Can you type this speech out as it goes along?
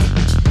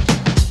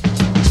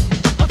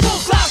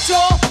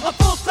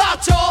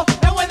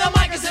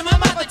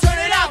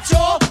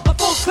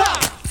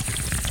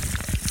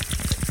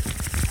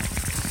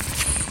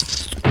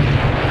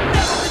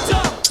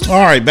All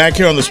right, back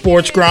here on the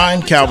Sports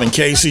Grind, Calvin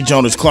Casey,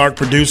 Jonas Clark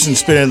producing,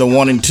 spinning the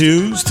 1 and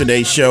 2s.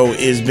 Today's show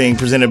is being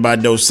presented by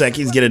Dos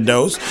Equis. Get a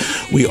dose.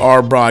 We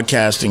are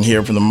broadcasting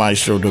here from the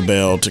Maestro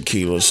Dobel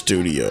Tequila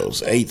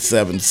Studios.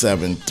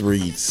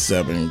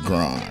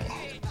 877-37-GRIND.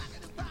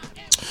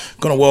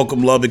 Going to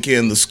welcome Lubbock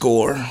in the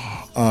score.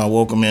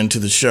 Welcome into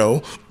the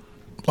show.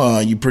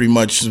 You pretty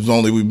much, we've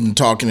been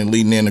talking and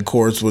leading in, of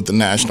course, with the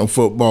National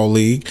Football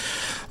League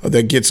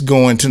that gets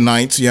going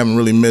tonight, so you haven't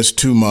really missed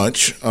too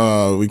much.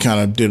 We kind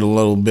of did a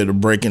little bit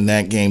of breaking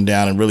that game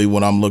down and really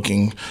what I'm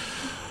looking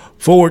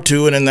forward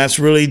to, and that's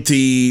really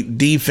the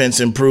defense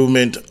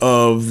improvement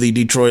of the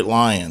Detroit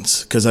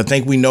Lions, because I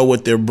think we know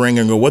what they're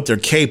bringing or what they're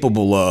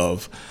capable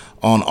of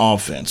on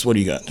offense. What do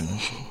you got?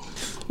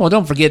 Well,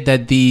 don't forget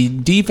that the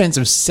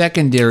defensive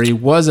secondary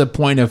was a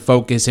point of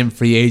focus in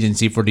free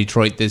agency for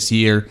Detroit this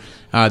year.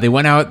 They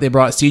went out, they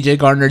brought C.J.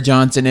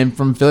 Gardner-Johnson in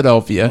from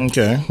Philadelphia,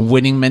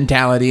 winning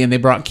mentality, and they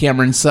brought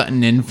Cameron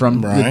Sutton in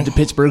from the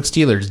Pittsburgh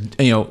Steelers,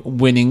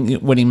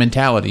 winning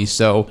mentality.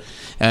 So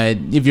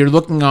if you're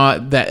looking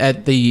at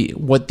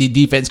what the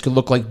defense could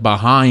look like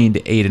behind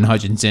Aiden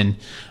Hutchinson,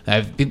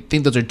 I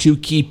think those are two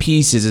key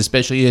pieces,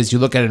 especially as you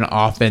look at an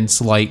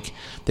offense like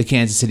the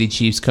Kansas City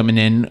Chiefs coming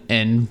in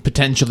and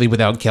potentially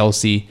without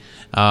Kelsey.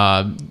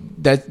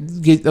 That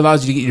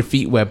allows you to get your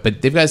feet wet,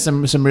 but they've got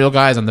some real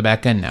guys on the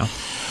back end now.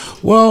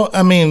 Well,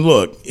 I mean,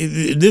 look,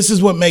 this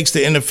is what makes the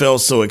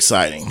NFL so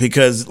exciting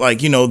because, the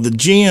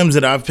GMs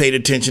that I've paid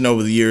attention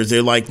over the years,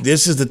 they're like,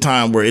 this is the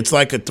time where it's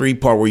like a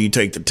 3-part where you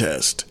take the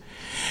test.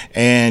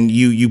 And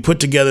you put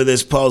together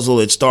this puzzle.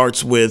 It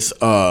starts with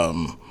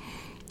the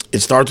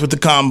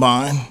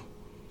combine.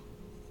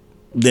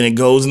 Then it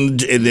goes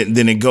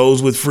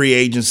with free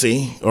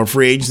agency or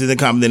free agency,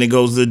 then it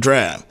goes to the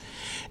draft.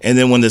 And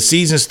then when the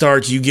season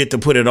starts, you get to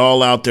put it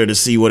all out there to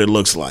see what it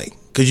looks like.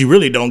 Because you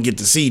really don't get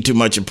to see too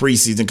much in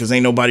preseason because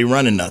ain't nobody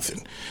running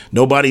nothing.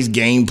 Nobody's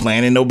game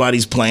planning.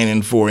 Nobody's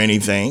planning for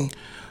anything.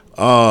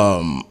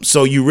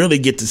 So you really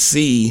get to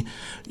see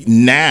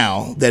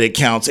now that it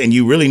counts, and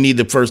you really need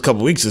the first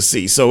couple of weeks to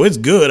see. So it's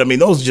good. I mean,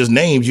 those are just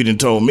names you didn't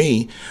told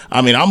me.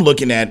 I mean, I'm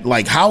looking at,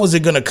 how is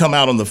it going to come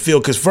out on the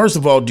field? Because, first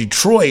of all,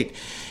 Detroit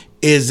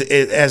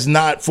has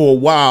not for a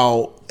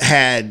while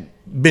had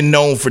been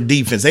known for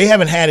defense. They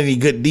haven't had any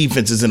good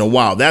defenses in a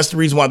while. That's the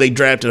reason why they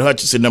drafted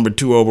Hutchinson number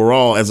 2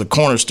 overall as a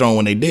cornerstone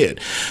when they did.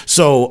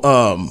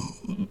 So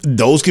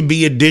those could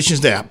be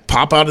additions that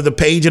pop out of the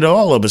page at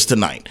all of us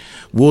tonight.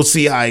 We'll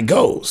see how it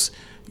goes,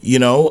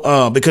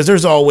 because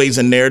there's always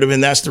a narrative,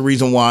 and that's the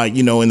reason why,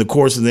 in the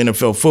course of the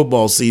NFL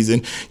football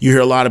season, you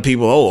hear a lot of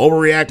people,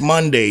 overreact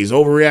Mondays,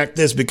 overreact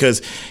this,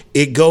 because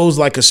it goes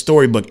like a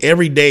storybook.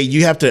 Every day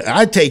you have to,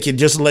 I take it,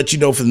 just to let you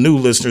know for the new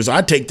listeners,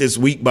 I take this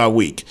week by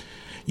week.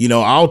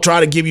 I'll try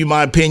to give you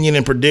my opinion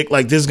and predict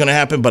like this is going to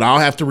happen, but I'll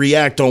have to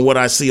react on what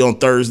I see on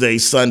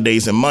Thursdays,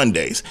 Sundays, and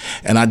Mondays.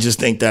 And I just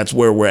think that's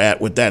where we're at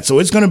with that. So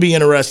it's going to be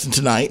interesting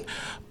tonight.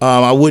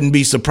 I wouldn't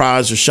be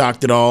surprised or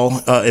shocked at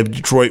all if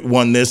Detroit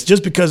won this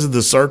just because of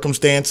the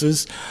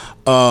circumstances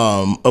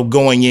of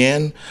going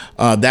in.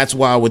 That's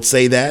why I would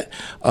say that.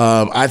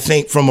 I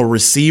think from a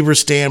receiver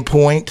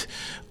standpoint,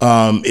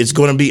 it's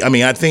going to be,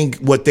 I think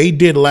what they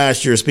did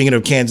last year, speaking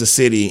of Kansas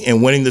City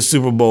and winning the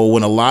Super Bowl,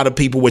 when a lot of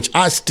people, which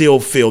I still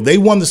feel, they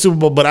won the Super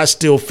Bowl, but I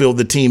still feel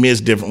the team is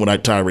different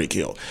without Tyreek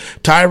Hill.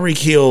 Tyreek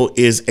Hill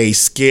is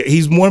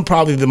he's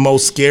probably the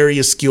most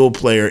scariest skill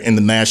player in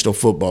the National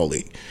Football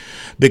League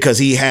because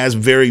he has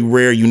very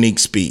rare, unique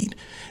speed.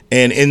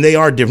 And they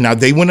are different. Now,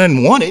 they wouldn't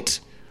have won it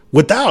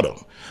without him.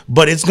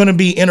 But it's going to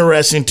be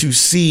interesting to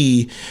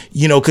see,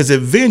 because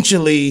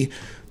eventually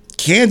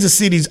Kansas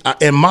City's,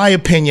 in my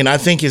opinion, I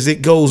think as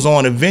it goes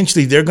on,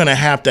 eventually they're going to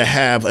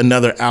have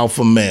another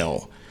alpha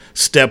male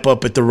step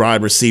up at the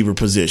wide receiver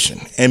position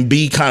and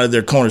be kind of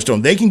their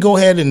cornerstone. They can go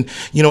ahead and,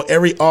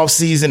 every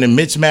offseason and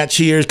mismatch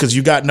here because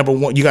you got number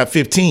 1, you got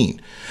 15.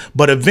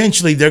 But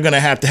eventually they're going to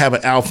have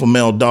an alpha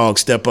male dog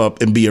step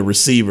up and be a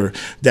receiver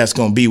that's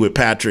going to be with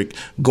Patrick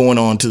going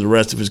on to the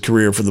rest of his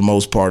career for the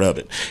most part of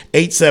it.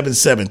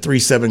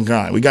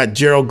 877-37-GRIND. We got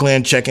Gerald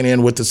Glenn checking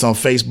in with us on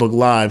Facebook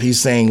Live. He's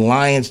saying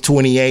Lions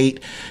 28,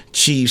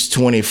 Chiefs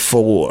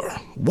 24.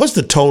 What's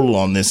the total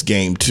on this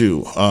game,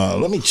 too?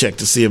 Let me check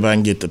to see if I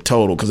can get the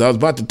total, because I was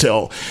about to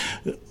tell,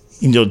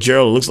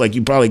 Gerald, it looks like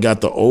you probably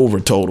got the over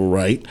total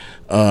right,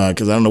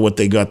 because I don't know what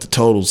they got the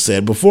total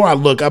set. Before I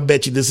look, I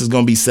bet you this is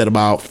going to be set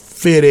about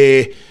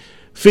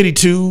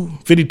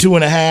 52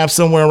 and a half,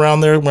 somewhere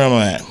around there. Where am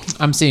I at?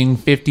 I'm seeing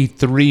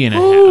 53 and a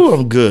half. Ooh,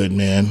 I'm good,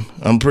 man.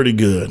 I'm pretty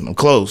good. I'm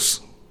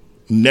close.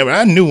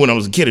 I knew when I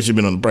was a kid it should have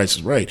been on The Price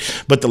is Right.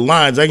 But the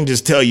lines, I can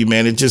just tell you,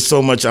 man, it's just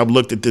so much. I've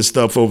looked at this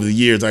stuff over the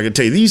years. I can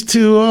tell you these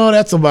two,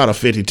 that's about a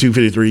 52,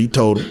 53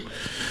 total.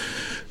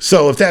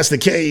 So if that's the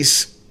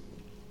case,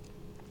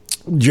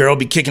 Gerald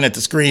be kicking at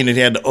the screen and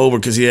he had the over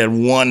because he had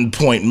 1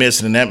 point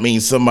missing, and that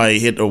means somebody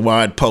hit a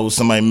wide post,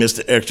 somebody missed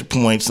an extra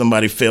point,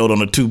 somebody failed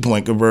on a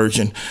 2-point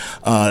conversion.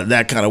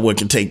 That kind of what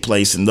can take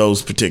place in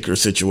those particular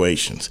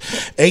situations.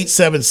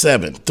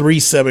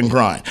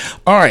 877-37-GRIND.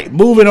 All right,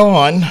 moving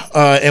on,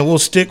 and we'll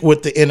stick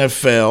with the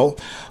NFL.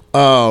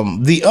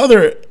 The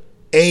other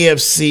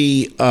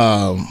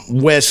AFC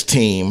West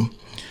team,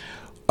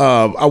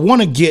 I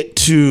want to get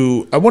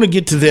to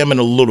them in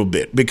a little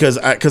bit because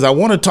I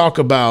want to talk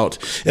about,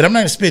 and I'm not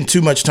going to spend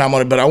too much time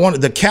on it,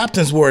 but the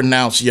captains were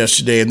announced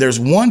yesterday, and there's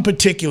one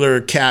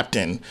particular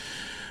captain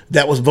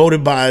that was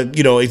voted by,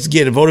 it's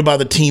getting voted by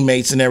the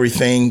teammates and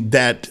everything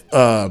that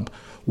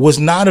was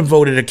not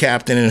voted a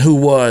captain, and who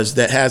was,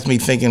 that has me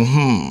thinking,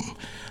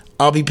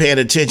 I'll be paying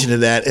attention to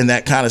that, and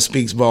that kind of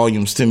speaks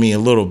volumes to me a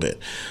little bit.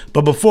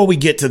 But before we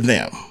get to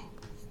them,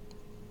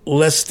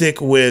 let's stick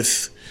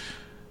with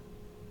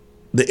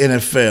the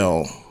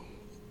NFL,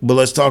 but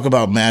let's talk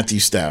about Matthew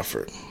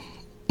Stafford,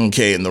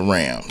 okay, and the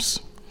Rams.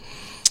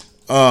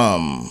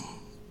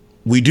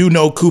 We do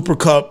know Cooper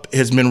Kupp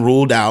has been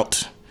ruled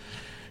out.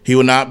 He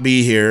will not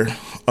be here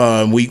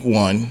week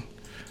 1.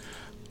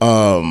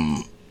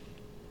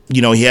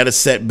 He had a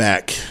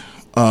setback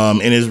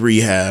in his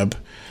rehab.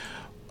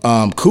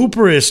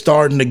 Cooper is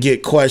starting to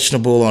get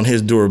questionable on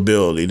his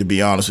durability, to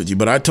be honest with you.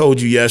 But I told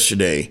you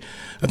yesterday,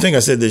 I think I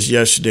said this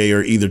yesterday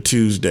or either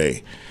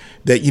Tuesday,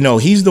 that,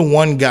 he's the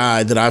one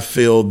guy that I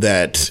feel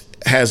that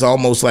has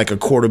almost like a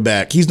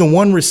quarterback. He's the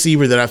one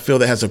receiver that I feel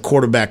that has a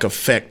quarterback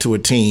effect to a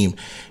team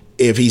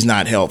if he's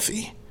not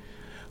healthy.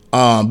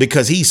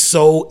 Because he's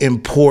so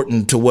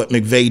important to what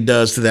McVay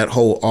does to that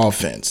whole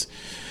offense.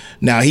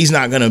 Now, he's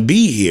not going to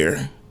be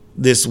here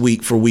this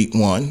week for week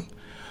 1.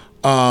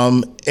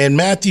 And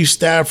Matthew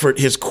Stafford,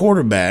 his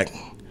quarterback,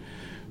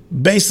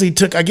 basically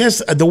took, I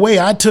guess the way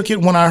I took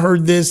it when I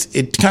heard this,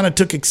 it kind of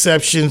took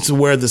exception to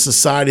where the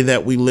society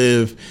that we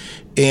live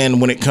in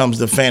when it comes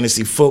to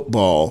fantasy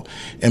football.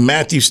 And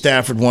Matthew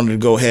Stafford wanted to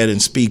go ahead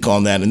and speak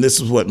on that. And this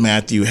is what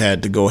Matthew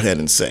had to go ahead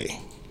and say.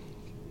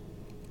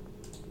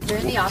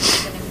 During the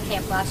offseason in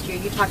camp last year,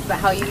 you talked about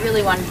how you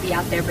really wanted to be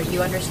out there, but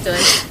you understood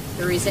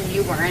the reason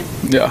you weren't.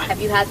 Yeah.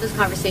 Have you had those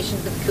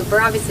conversations with Cooper?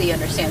 Obviously he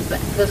understands,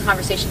 but those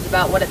conversations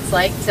about what it's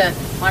like to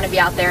want to be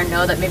out there and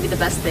know that maybe the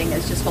best thing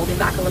is just holding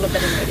back a little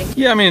bit and waiting?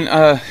 Yeah, I mean,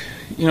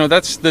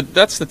 that's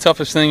the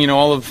toughest thing.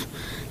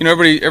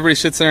 Everybody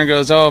sits there and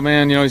goes, oh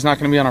man, he's not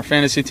going to be on our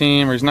fantasy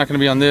team, or he's not going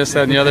to be on this,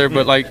 that, and the other.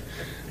 But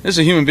this is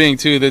a human being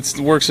too that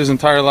works his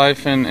entire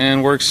life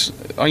and works,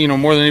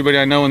 more than anybody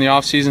I know in the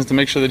off seasons to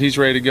make sure that he's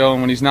ready to go.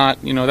 And when he's not,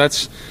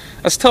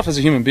 that's tough as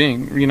a human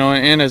being,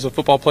 and as a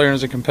football player and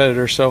as a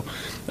competitor. So,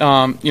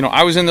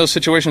 I was in those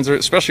situations,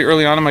 especially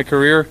early on in my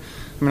career.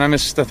 I mean, I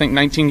missed, I think,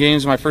 19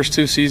 games in my first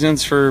 2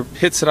 seasons for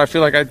hits that I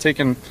feel like I'd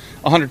taken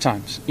 100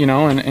 times,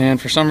 and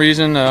for some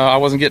reason I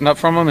wasn't getting up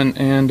from them,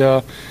 and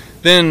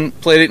then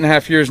played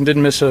 8.5 years and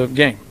didn't miss a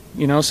game,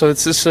 So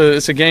it's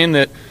a game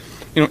that,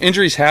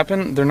 injuries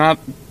happen. They're not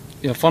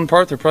the fun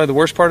part. They're probably the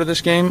worst part of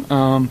this game.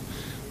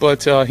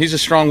 But he's a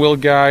strong-willed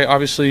guy.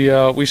 Obviously,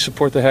 we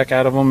support the heck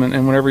out of him,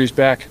 and whenever he's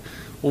back,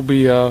 we'll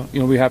be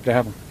happy to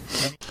have him.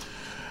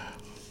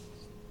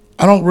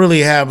 I don't really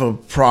have a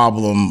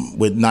problem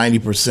with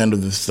 90%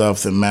 of the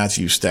stuff that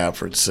Matthew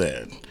Stafford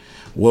said.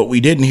 What we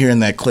didn't hear in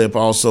that clip,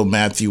 also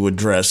Matthew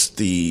addressed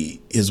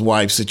his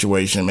wife's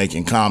situation,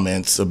 making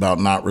comments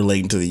about not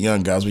relating to the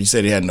young guys. He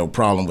said he had no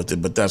problem with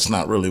it, but that's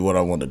not really what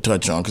I wanted to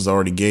touch on because I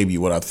already gave you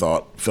what I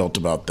felt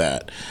about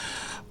that.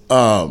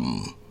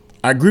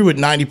 I agree with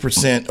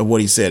 90% of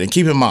what he said. And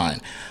keep in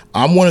mind,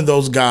 I'm one of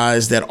those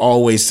guys that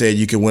always said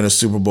you can win a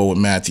Super Bowl with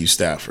Matthew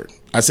Stafford.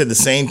 I said the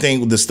same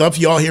thing. The stuff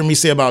y'all hear me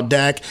say about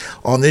Dak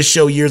on this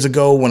show years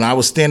ago when I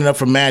was standing up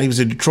for Matt, he was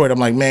in Detroit. I'm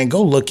like, man,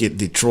 go look at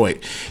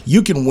Detroit.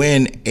 You can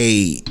win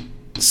a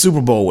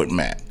Super Bowl with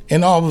Matt.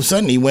 And all of a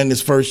sudden, he went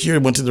his first year,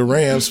 went to the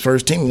Rams,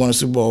 first team, won a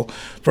Super Bowl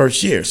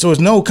first year. So it's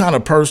no kind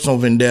of personal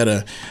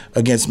vendetta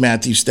against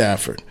Matthew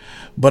Stafford.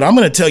 But I'm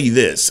going to tell you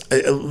this,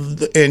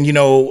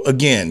 and,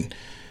 again,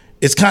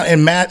 it's kind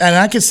of, and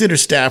I consider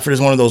Stafford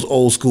as one of those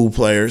old school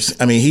players.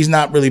 I mean, he's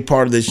not really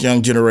part of this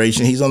young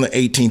generation. He's on the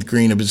 18th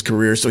green of his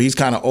career, so he's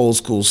kind of old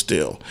school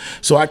still.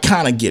 So I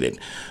kind of get it.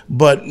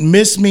 But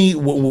miss me,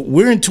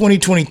 we're in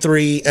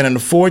 2023, and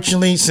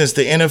unfortunately, since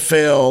the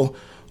NFL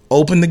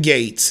opened the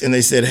gates and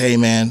they said, hey,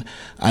 man,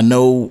 I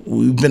know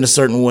we've been a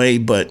certain way,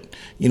 but,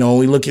 when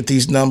we look at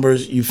these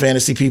numbers, you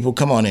fantasy people,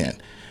 come on in.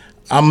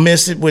 I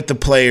miss it with the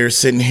players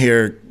sitting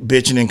here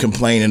bitching and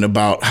complaining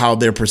about how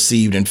they're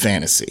perceived in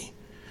fantasy.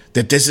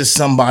 That this is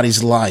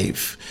somebody's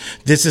life.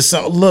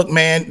 Look,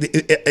 man,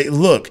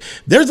 look,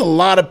 there's a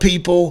lot of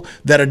people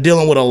that are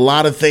dealing with a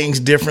lot of things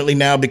differently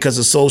now because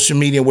of social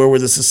media, where we're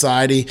the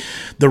society.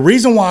 The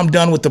reason why I'm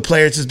done with the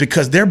players is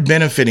because they're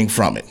benefiting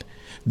from it.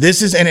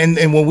 This is, and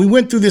when we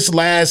went through this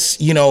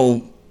last,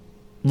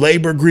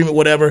 labor agreement,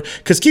 whatever,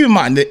 because keep in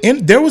mind,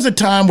 there was a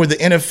time where the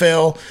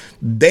NFL,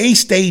 they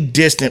stayed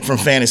distant from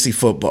fantasy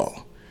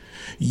football.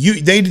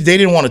 They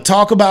didn't want to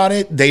talk about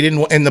it. They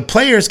didn't, and the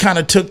players kind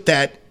of took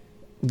that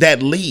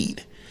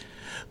lead.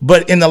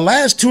 But in the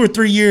last 2 or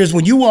 3 years,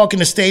 when you walk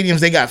into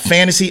stadiums, they got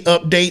fantasy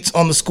updates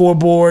on the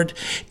scoreboard.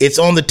 It's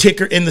on the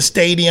ticker in the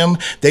stadium.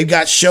 They've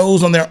got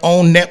shows on their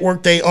own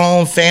network they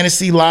own,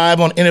 Fantasy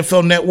Live on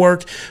NFL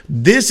Network.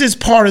 This is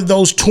part of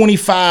those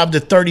 25 to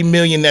 30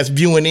 million that's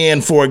viewing in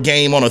for a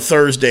game on a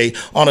Thursday,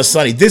 on a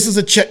Sunday. This is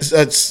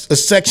a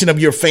section of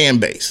your fan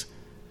base.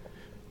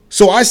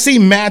 So I see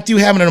Matthew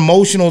having an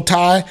emotional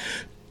tie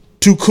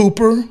to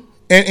Cooper.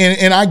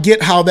 And I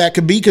get how that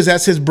could be, because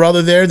that's his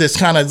brother there. That's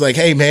kind of like,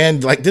 hey,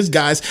 man, like this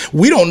guy's,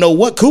 we don't know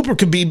what Cooper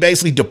could be,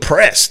 basically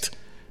depressed.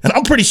 And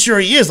I'm pretty sure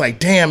he is like,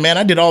 damn, man,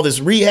 I did all this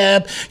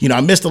rehab.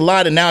 I missed a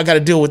lot, and now I got to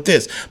deal with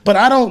this. But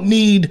I don't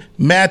need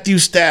Matthew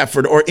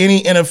Stafford or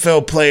any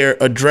NFL player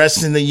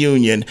addressing the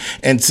union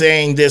and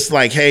saying this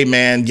like, hey,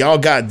 man, y'all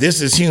got,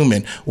 this is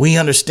human. We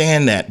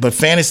understand that. But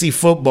fantasy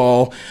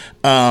football,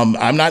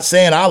 I'm not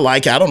saying I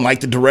like it. I don't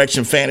like the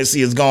direction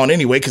fantasy has gone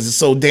anyway, because it's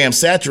so damn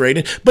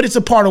saturated. But it's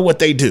a part of what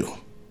they do.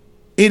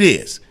 It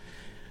is.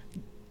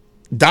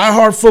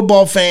 Diehard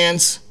football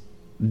fans,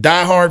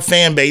 diehard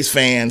fan base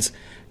fans,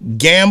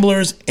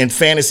 gamblers, and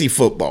fantasy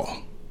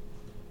football.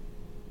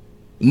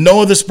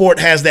 No other sport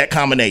has that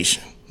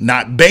combination.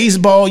 Not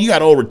baseball. You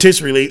got old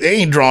rotisserie league. They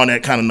ain't drawing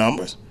that kind of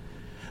numbers.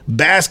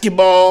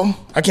 Basketball.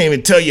 I can't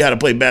even tell you how to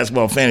play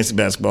basketball, fantasy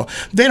basketball.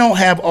 They don't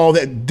have all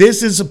that.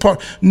 This is a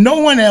part. No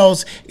one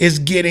else is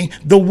getting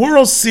the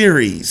World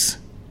Series.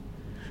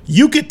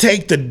 You could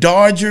take the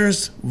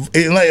Dodgers,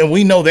 and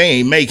we know they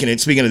ain't making it,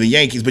 speaking of the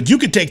Yankees, but you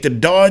could take the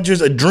Dodgers,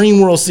 a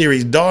Dream World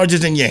Series,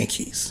 Dodgers and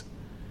Yankees.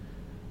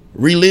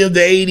 Relive the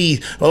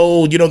 80s.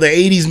 Oh, the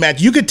 80s match.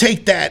 You could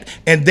take that,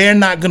 and they're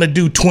not going to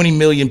do 20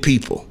 million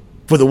people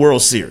for the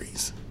World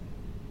Series.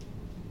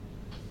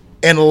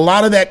 And a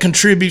lot of that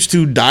contributes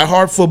to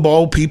diehard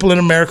football. People in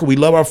America, we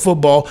love our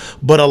football,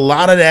 but a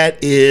lot of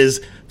that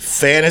is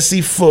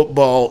fantasy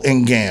football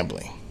and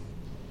gambling.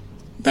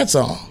 That's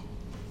all.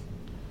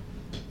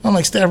 I'm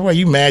like, Stafford, why are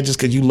you mad just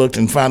because you looked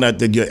and found out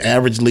that your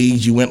average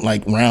leagues, you went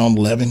like round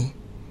 11,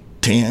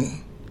 10?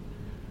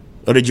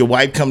 Or did your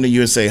wife come to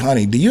you and say,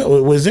 honey,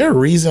 was there a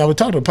reason? I was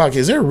talking to the podcast.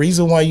 Is there a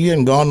reason why you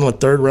hadn't gone in the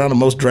third round of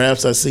most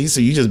drafts I see? So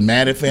you just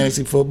mad at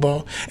fantasy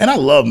football? And I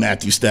love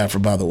Matthew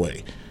Stafford, by the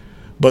way.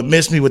 But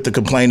miss me with the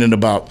complaining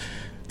about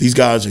these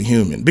guys are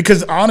human.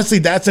 Because honestly,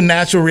 that's a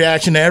natural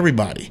reaction to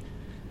everybody.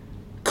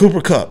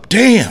 Cooper Kupp,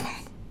 damn,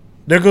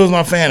 there goes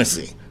my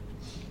fantasy.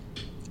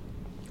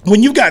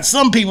 When you got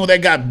some people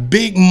that got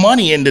big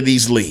money into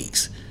these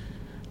leagues,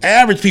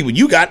 average people,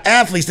 you got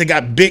athletes that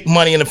got big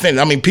money in the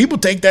fantasy. I mean, people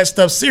take that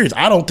stuff serious.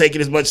 I don't take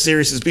it as much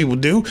serious as people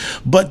do,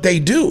 but they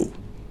do.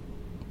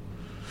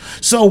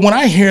 So when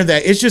I hear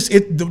that, it's just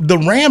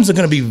the Rams are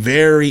going to be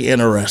very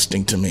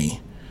interesting to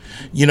me.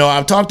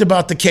 I've talked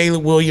about the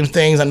Caleb Williams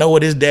things. I know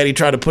what his daddy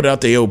tried to put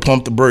out there.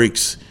 Pump the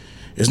brakes.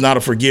 It's not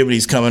a forgiving.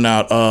 He's coming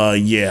out.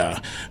 Yeah.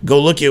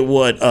 Go look at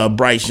what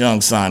Bryce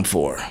Young signed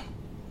for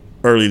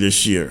early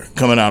this year,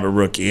 coming out a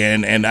rookie.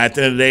 And at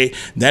the end of the day,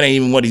 that ain't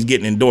even what he's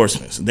getting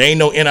endorsements. There ain't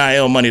no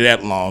NIL money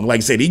that long. Like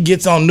I said, he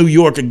gets on New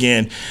York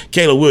again,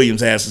 Caleb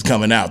Williams' ass is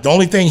coming out. The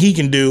only thing he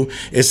can do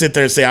is sit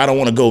there and say, I don't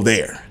want to go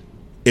there,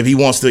 if he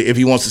wants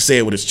to say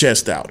it with his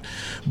chest out.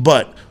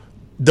 But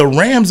the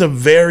Rams are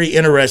very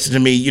interested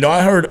in me.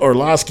 I heard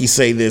Orlovsky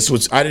say this,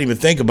 which I didn't even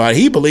think about.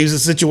 He believes the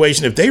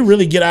situation, if they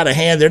really get out of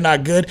hand, they're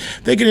not good,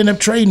 they could end up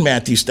trading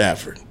Matthew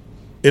Stafford.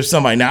 If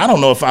somebody, now I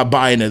don't know if I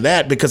buy into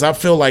that, because I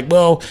feel like,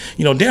 Dan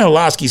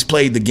Orlovsky's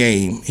played the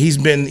game. He's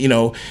been,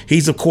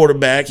 he's a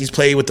quarterback. He's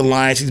played with the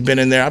Lions. He's been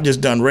in there. I've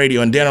just done radio,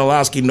 and Dan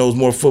Orlovsky knows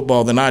more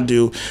football than I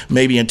do,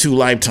 maybe in 2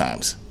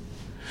 lifetimes.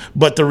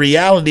 But the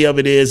reality of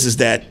it is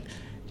that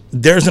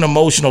there's an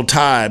emotional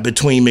tie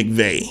between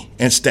McVay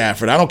and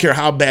Stafford. I don't care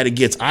how bad it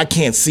gets. I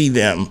can't see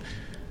them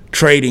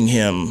trading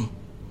him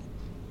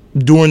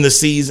during the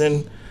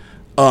season.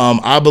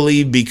 I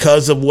believe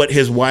because of what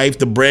his wife,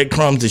 the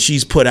breadcrumbs that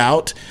she's put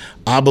out,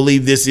 I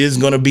believe this is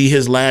going to be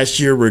his last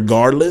year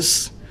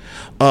regardless.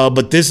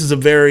 But this is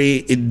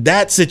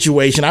that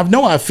situation. I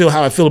know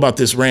how I feel about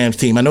this Rams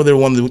team. I know they're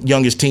one of the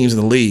youngest teams in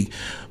the league,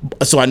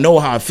 so I know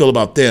how I feel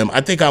about them.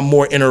 I think I'm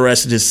more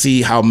interested to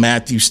see how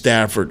Matthew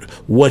Stafford,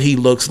 what he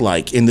looks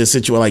like in this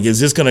situation. Like, is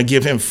this going to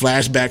give him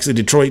flashbacks to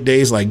Detroit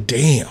days? Like,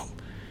 damn.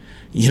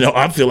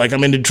 I feel like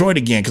I'm in Detroit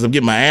again because I'm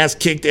getting my ass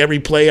kicked every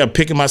play. I'm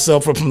picking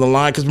myself up from the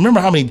line. Because remember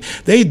how many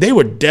they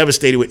were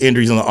devastated with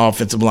injuries on the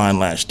offensive line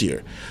last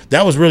year.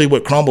 That was really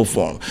what crumbled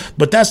for them.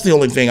 But that's the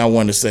only thing I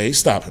wanted to say.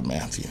 Stop it,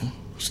 Matthew.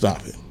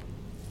 Stop it.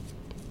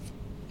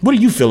 What do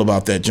you feel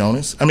about that,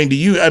 Jonas? Do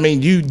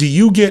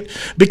you get,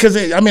 because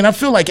I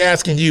feel like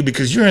asking you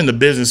because you're in the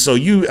business, so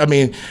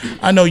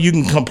I know you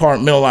can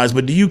compartmentalize,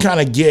 but do you kind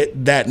of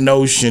get that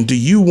notion? Do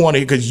you want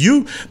to, because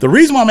the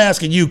reason why I'm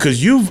asking you,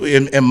 because you've,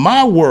 in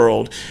my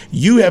world,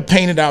 you have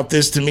painted out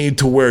this to me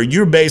to where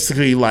you're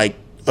basically like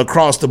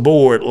across the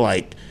board,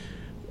 like,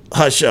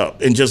 hush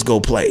up and just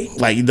go play.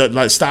 Like,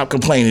 stop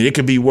complaining. It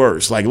could be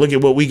worse. Like, look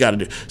at what we got to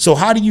do. So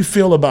how do you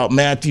feel about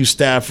Matthew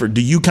Stafford?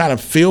 Do you kind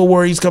of feel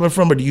where he's coming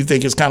from, or do you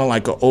think it's kind of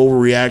like an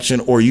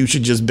overreaction, or you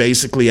should just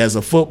basically, as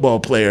a football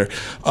player,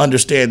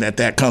 understand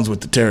that comes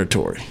with the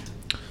territory?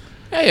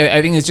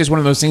 I think it's just one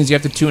of those things you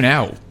have to tune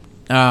out.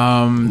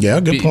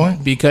 Good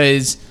point.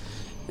 Because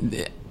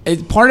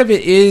part of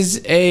it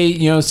is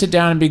sit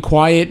down and be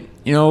quiet,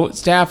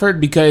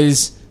 Stafford,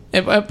 because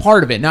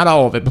part of it, not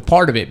all of it, but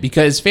part of it,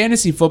 because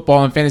fantasy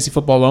football and fantasy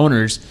football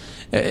owners,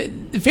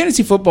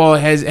 fantasy football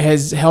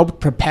has helped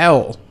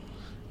propel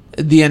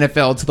the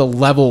NFL to the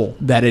level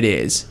that it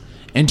is.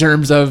 In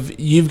terms of,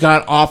 you've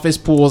got office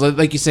pools,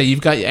 like you say, you've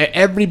got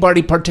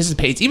everybody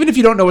participates, even if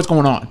you don't know what's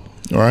going on.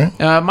 All right.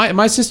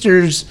 My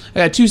sisters, I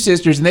got 2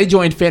 sisters, and they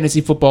joined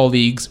fantasy football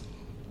leagues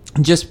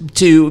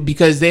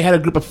because they had a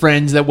group of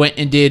friends that went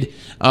and did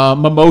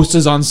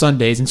mimosas on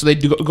Sundays, and so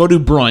they'd go do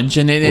brunch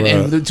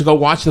and to go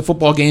watch the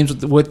football games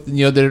with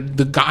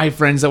the guy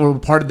friends that were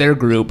part of their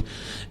group,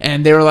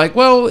 and they were like,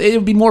 well, it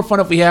would be more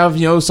fun if we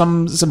have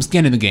some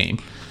skin in the game.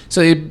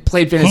 So they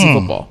played fantasy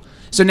football.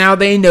 So now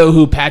they know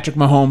who Patrick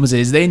Mahomes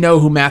is. They know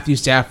who Matthew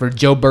Stafford,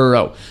 Joe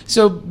Burrow.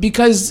 So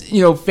because,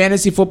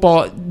 fantasy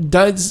football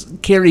does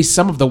carry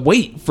some of the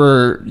weight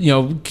for,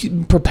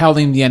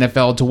 propelling the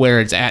NFL to where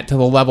it's at, to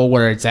the level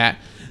where it's at,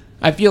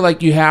 I feel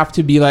like you have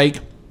to be like,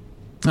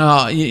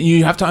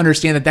 you have to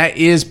understand that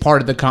is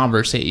part of the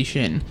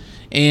conversation.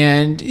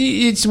 And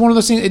it's one of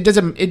those things, at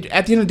the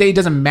end of the day, it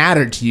doesn't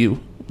matter to you,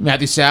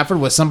 Matthew Stafford,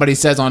 what somebody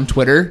says on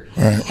Twitter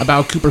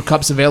about Cooper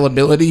Kupp's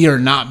availability or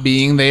not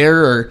being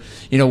there, or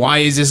why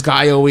is this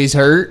guy always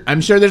hurt? I'm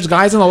sure there's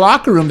guys in the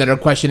locker room that are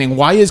questioning,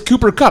 why is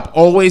Cooper Kupp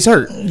always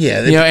hurt?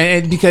 Yeah,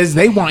 and because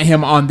they want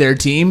him on their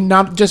team,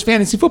 not just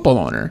fantasy football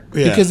owner,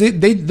 because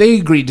they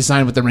agreed to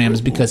sign with the Rams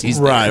because he's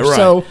there. Right.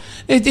 So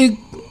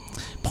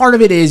part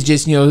of it is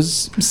just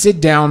sit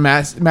down,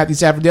 Matthew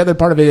Stafford. The other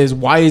part of it is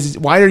why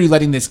are you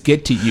letting this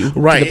get to you to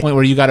the point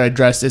where you got to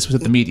address this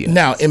with the media?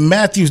 Now, in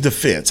Matthew's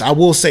defense, I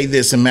will say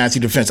this in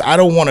Matthew's defense, I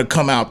don't want to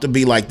come out to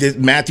be like this.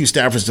 Matthew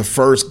Stafford's the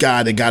first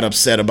guy that got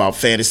upset about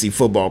fantasy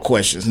football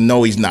questions.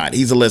 No, he's not.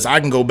 He's a list. I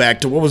can go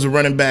back to, what was the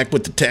running back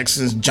with the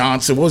Texans,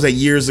 Johnson? What was that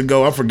years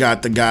ago? I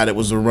forgot the guy that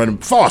was a running,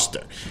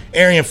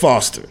 Arian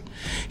Foster.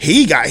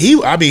 He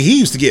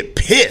used to get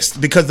pissed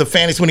because the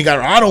fantasy, when he got,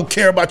 I don't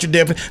care about your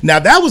defense. Now,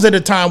 that was at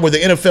a time where the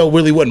NFL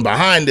really wasn't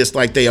behind this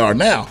like they are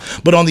now.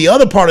 But on the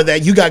other part of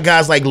that, you got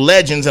guys like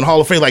legends and Hall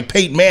of Fame like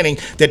Peyton Manning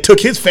that took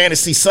his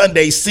fantasy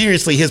Sundays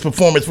seriously, his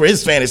performance for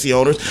his fantasy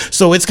owners.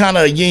 So it's kind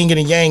of a yin and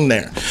a yang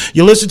there.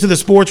 You listen to the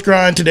Sports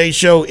Grind. Today's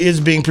show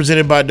is being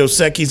presented by Dos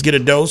Equis. Get a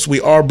dose.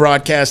 We are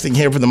broadcasting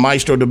here from the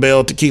Maestro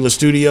Dobel Tequila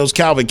Studios.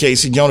 Calvin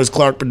Casey, Jonas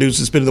Clark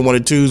produces Spinning the 1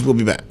 and 2s. We'll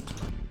be back.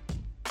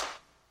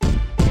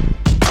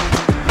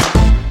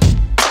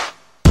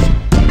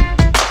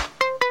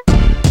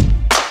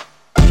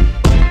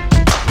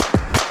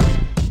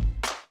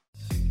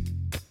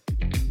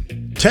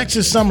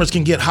 Texas summers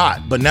can get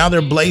hot, but now they're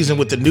blazing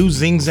with the new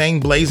Zing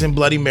Zang Blazing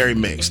Bloody Mary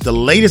Mix. The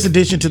latest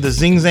addition to the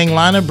Zing Zang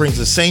lineup brings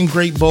the same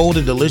great, bold,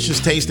 and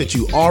delicious taste that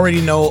you already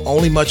know,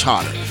 only much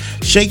hotter.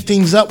 Shake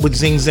things up with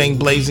Zing Zang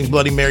Blazing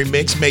Bloody Mary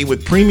Mix, made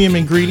with premium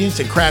ingredients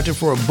and crafted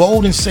for a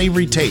bold and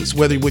savory taste,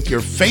 whether with your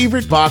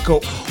favorite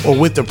vodka or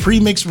with the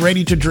pre-mixed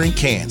ready-to-drink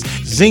cans.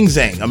 Zing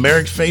Zang,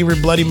 America's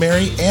favorite Bloody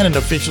Mary and an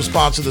official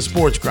sponsor of the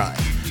Sports Grind.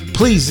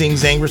 Please Zing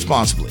Zang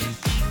responsibly.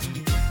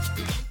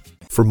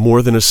 For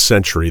more than a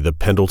century, the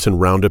Pendleton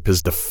Roundup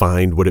has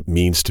defined what it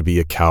means to be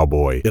a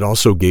cowboy. It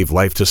also gave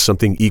life to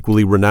something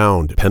equally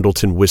renowned,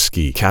 Pendleton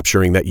whiskey,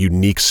 capturing that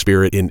unique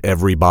spirit in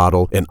every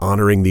bottle and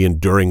honoring the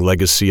enduring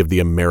legacy of the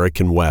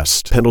American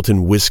West.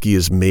 Pendleton whiskey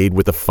is made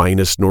with the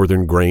finest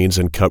northern grains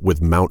and cut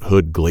with Mount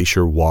Hood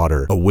Glacier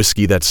water, a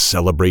whiskey that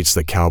celebrates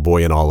the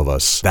cowboy in all of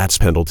us. That's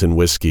Pendleton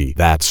whiskey.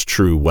 That's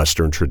true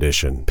Western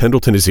tradition.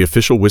 Pendleton is the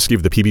official whiskey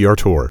of the PBR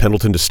Tour.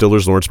 Pendleton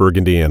Distillers, Lawrenceburg,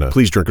 Indiana.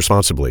 Please drink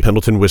responsibly.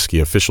 Pendleton Whiskey,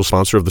 official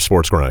sponsor of the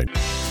Sports Grind.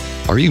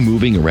 Are you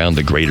moving around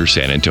the greater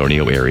San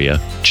Antonio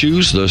area?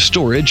 Choose the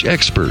storage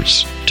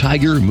experts,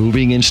 Tiger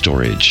Moving and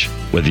Storage.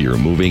 Whether you're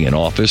moving an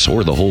office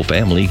or the whole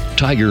family,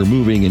 Tiger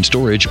Moving and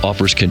Storage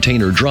offers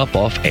container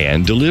drop-off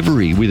and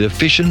delivery with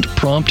efficient,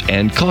 prompt,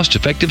 and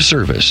cost-effective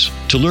service.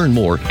 To learn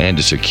more and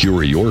to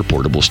secure your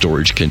portable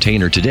storage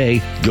container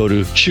today, go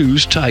to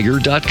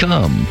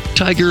ChooseTiger.com.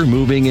 Tiger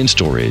Moving and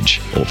Storage,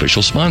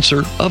 official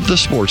sponsor of the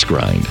Sports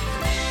Grind.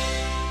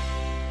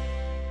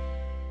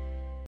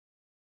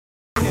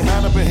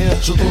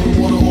 So throw the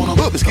water on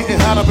them. It's getting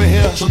hot up in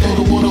here. So throw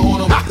the water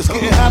on them. It's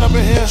getting hot up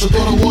in here. So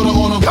throw the water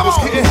on them. It's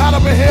getting hot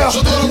up in here.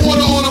 So throw the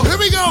water on them. Here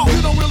we go.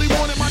 You don't really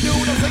want it, my dude.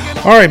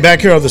 All right, back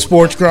here on the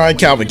Sports Grind,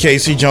 Calvin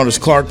Casey, Jonas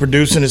Clark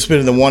producing and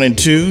spinning the 1 and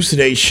 2s.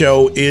 Today's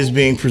show is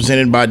being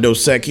presented by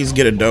Dos Equis.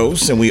 Get a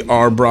dose, and we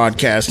are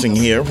broadcasting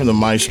here from the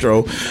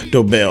Maestro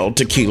Dobel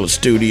Tequila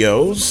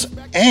Studios.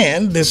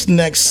 And this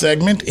next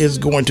segment is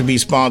going to be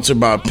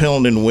sponsored by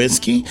Pendleton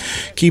Whiskey.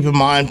 Keep in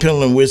mind,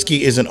 Pendleton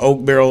Whiskey is an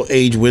oak barrel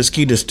aged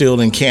whiskey distilled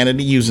in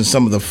Canada using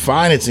some of the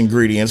finest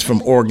ingredients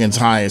from Oregon's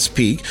highest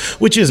peak,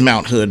 which is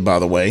Mount Hood, by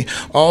the way.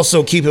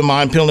 Also, keep in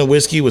mind, Pendleton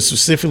Whiskey was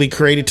specifically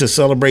created to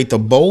celebrate the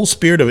bold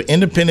spirit of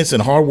independence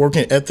and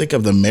hardworking ethic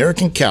of the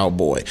American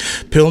cowboy.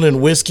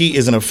 Pendleton Whiskey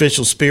is an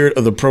official spirit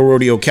of the Pro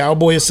Rodeo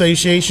Cowboy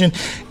Association,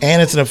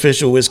 and it's an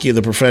official whiskey of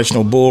the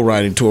Professional Bull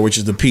Riding Tour, which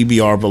is the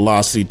PBR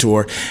Velocity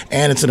Tour,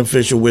 and it's an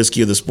official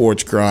whiskey of the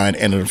Sports Grind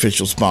and an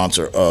official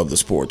sponsor of the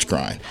Sports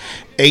Grind.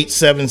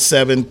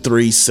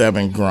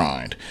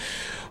 877-37-GRIND.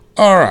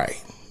 All right,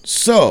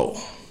 so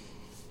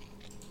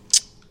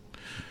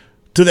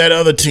to that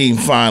other team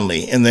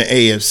finally in the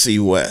AFC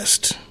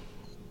West.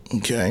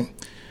 Okay.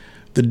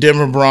 The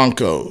Denver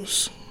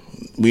Broncos.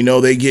 We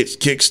know they get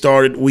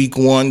kick-started week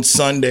 1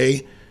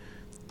 Sunday,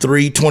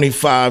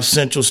 3:25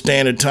 Central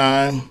Standard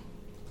Time,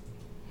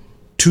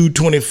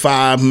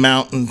 2:25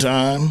 Mountain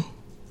Time.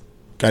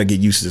 Got to get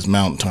used to this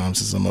mountain time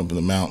since I'm up in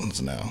the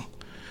mountains now.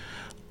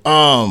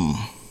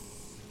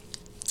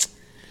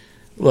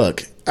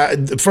 Look,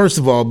 first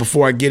of all,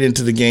 before I get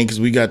into the game, because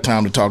we got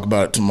time to talk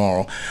about it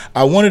tomorrow,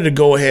 I wanted to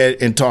go ahead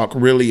and talk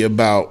really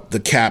about the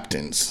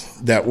captains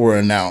that were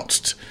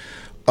announced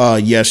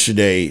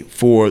yesterday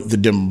for the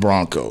Denver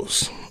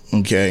Broncos.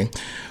 Okay.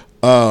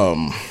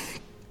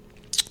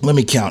 Let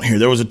me count here.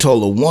 There was a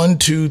total of 1,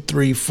 2,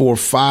 3, 4,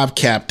 5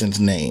 captains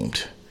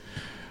named.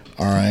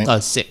 All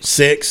right. 6.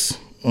 6.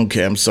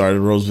 Okay, I'm sorry,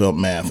 the Roosevelt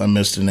math. I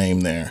missed a name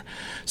there.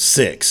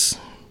 6.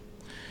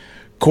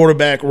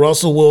 Quarterback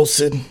Russell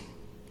Wilson.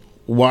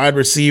 Wide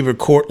receiver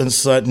Cortland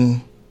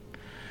Sutton,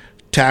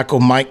 tackle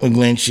Mike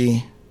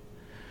McGlinchey,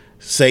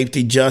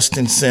 safety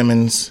Justin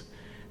Simmons,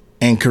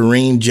 and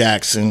Kareem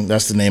Jackson,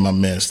 that's the name I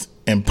missed,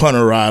 and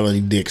punter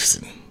Riley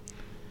Dixon.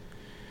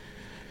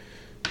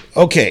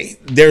 Okay,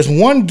 there's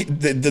one,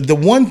 the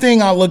one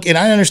thing I look, and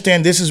I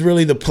understand this is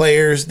really the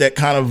players that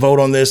kind of vote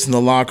on this in the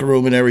locker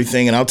room and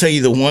everything, and I'll tell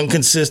you the one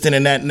consistent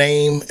in that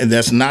name, and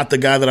that's not the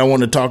guy that I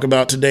want to talk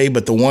about today,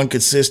 but the one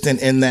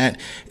consistent in that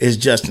is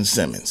Justin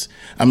Simmons.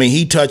 I mean,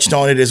 he touched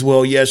on it as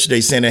well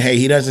yesterday, saying that, hey,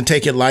 he doesn't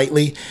take it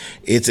lightly.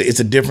 It's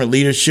a different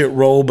leadership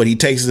role, but he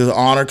takes it as an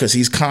honor because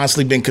he's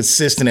constantly been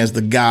consistent as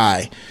the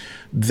guy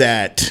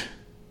that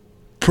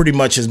pretty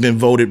much has been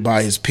voted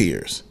by his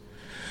peers.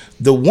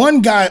 The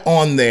one guy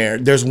on there,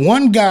 there's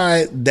one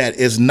guy that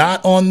is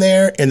not on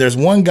there, and there's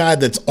one guy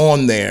that's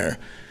on there.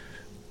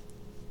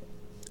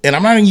 And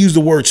I'm not going to use the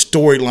word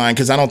storyline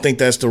because I don't think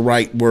that's the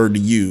right word to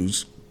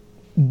use.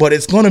 But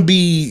it's going to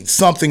be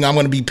something I'm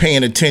going to be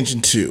paying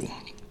attention to.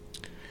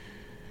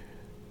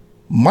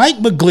 Mike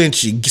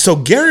McGlinchey. So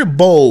Garrett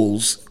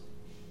Bowles,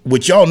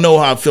 which y'all know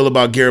how I feel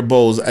about Garrett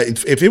Bowles.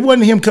 If it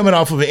wasn't him coming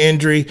off of an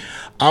injury,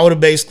 I would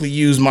have basically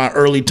used my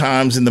early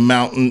times in the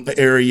mountain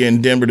area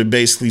in Denver to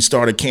basically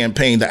start a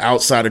campaign. The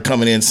outsider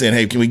coming in saying,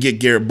 hey, can we get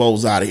Garrett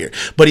Bowles out of here?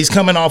 But he's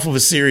coming off of a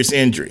serious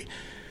injury.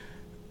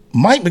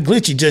 Mike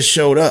McGlinchey just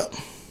showed up.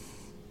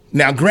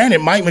 Now,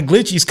 granted, Mike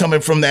McGlinchey's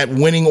coming from that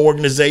winning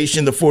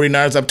organization, the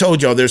 49ers. I've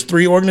told y'all there's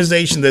 3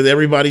 organizations that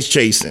everybody's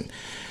chasing.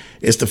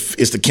 It's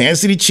the Kansas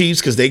City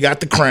Chiefs because they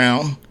got the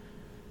crown.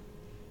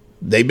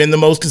 They've been the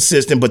most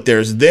consistent, but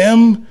there's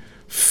them,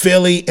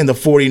 Philly, and the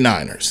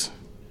 49ers.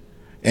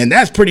 And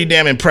that's pretty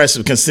damn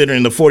impressive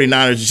considering the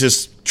 49ers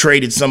just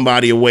traded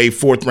somebody away,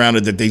 4th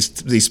rounder, that they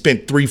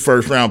spent 3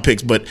 first-round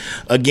picks. But,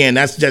 again,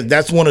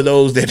 that's one of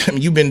those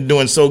that you've been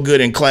doing so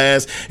good in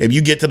class. If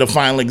you get to the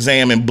final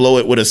exam and blow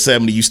it with a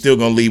 70, you're still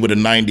going to leave with a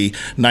 90,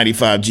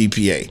 95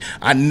 GPA.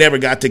 I never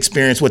got to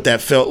experience what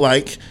that felt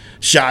like,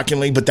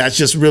 shockingly, but that's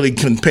just really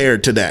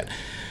compared to that.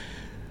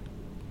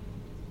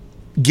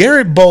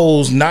 Garrett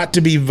Bowles not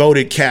to be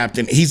voted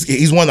captain.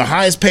 He's one of the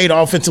highest paid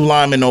offensive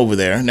linemen over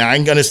there. Now, I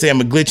ain't going to say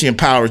McGlinchey and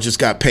Powers just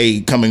got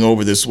paid coming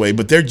over this way,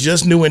 but they're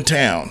just new in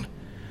town.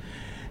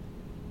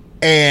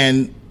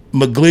 And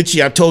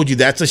McGlinchey, I told you,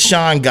 that's a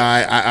Sean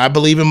guy. I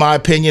believe, in my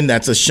opinion,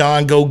 that's a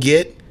Sean go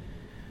get.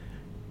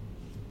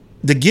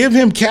 To give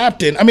him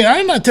captain, I mean,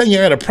 I'm not telling you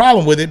I had a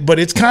problem with it, but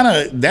it's kind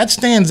of, that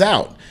stands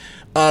out.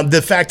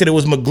 The fact that it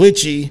was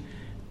McGlinchey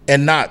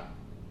and not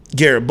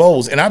Garrett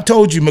Bowles. And I've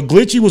told you,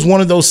 McGlinchey was one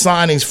of those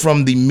signings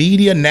from the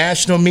media,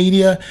 national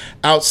media,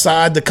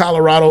 outside the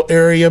Colorado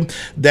area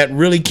that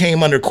really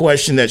came under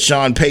question that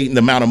Sean Payton, the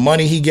amount of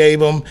money he gave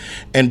him,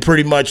 and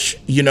pretty much,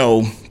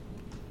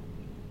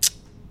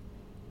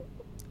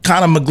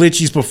 kind of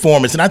McGlinchey's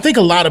performance. And I think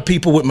a lot of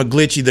people with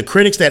McGlinchey, the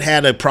critics that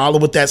had a problem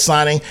with that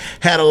signing,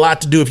 had a lot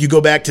to do, if you go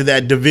back to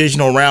that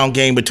divisional round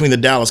game between the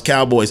Dallas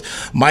Cowboys,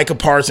 Micah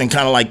Parsons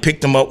kind of like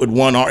picked him up with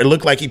one arm. It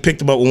looked like he picked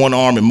him up with one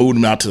arm and moved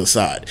him out to the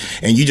side.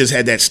 And you just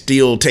had that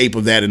steel tape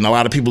of that. And a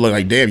lot of people are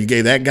like, damn, you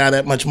gave that guy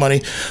that much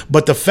money?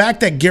 But the fact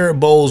that Garrett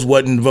Bowles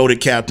wasn't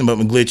voted captain, but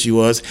McGlinchey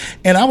was.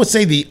 And I would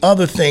say the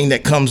other thing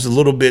that comes a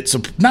little bit,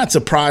 not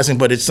surprising,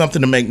 but it's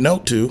something to make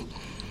note to,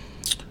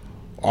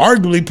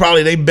 arguably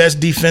probably their best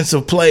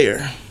defensive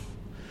player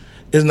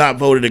is not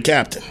voted a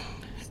captain,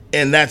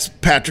 and that's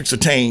Patrick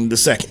Surtain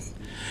II.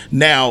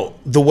 Now,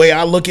 the way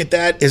I look at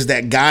that is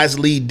that guys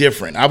lead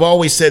different. I've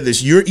always said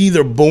this: you're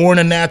either born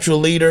a natural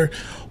leader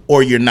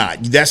or you're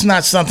not. That's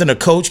not something a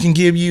coach can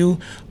give you.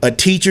 A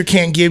teacher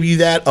can't give you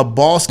that. A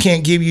boss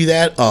can't give you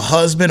that. A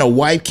husband, a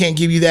wife can't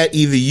give you that.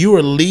 Either you're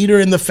a leader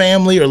in the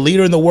family or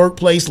leader in the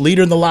workplace,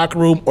 leader in the locker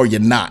room, or you're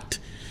not.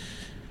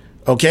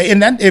 Okay,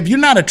 and that if you're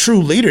not a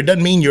true leader, it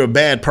doesn't mean you're a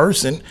bad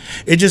person.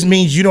 It just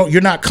means you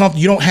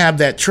don't have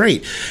that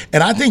trait.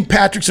 And I think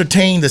Patrick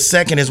Surtain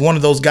II is one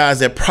of those guys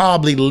that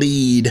probably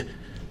lead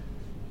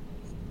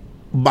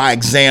by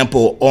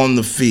example on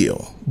the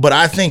field. But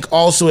I think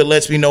also it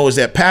lets me know is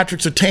that Patrick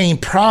Surtain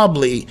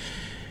probably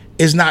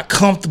is not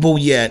comfortable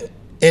yet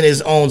in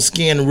his own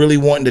skin, really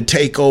wanting to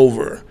take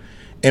over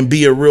and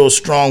be a real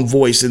strong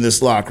voice in this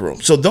locker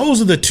room. So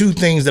those are the two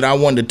things that I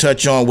wanted to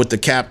touch on with the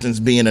captains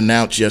being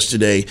announced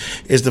yesterday,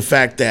 is the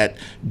fact that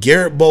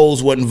Garrett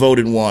Bowles wasn't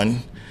voted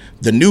one.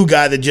 The new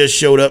guy that just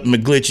showed up,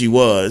 McGlinchey,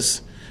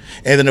 was.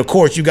 And then, of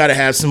course, you got to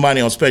have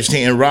somebody on special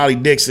teams. And Riley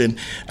Dixon,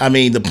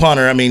 the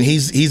punter,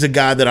 he's a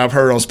guy that I've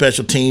heard on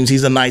special teams.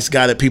 He's a nice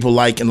guy that people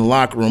like in the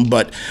locker room.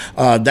 But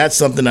that's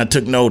something I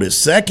took notice.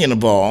 Second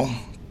of all,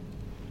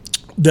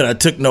 that I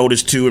took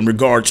notice to in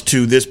regards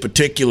to this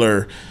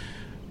particular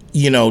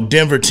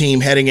Denver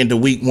team heading into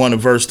week 1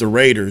 versus the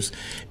Raiders,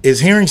 is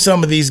hearing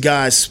some of these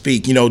guys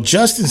speak.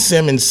 Justin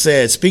Simmons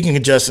said, speaking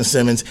of Justin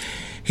Simmons,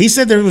 he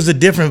said there was a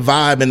different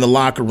vibe in the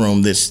locker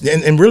room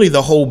and really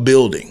the whole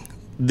building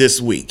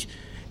this week.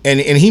 And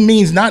he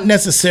means not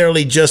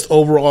necessarily just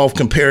overall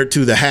compared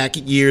to the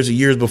Hackett years or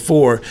years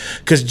before,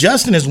 because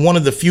Justin is one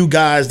of the few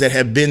guys that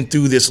have been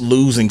through this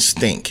losing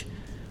stink.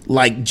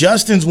 Like,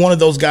 Justin's one of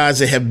those guys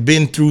that have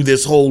been through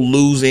this whole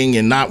losing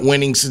and not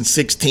winning since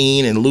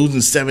 16 and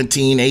losing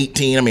 17,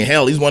 18.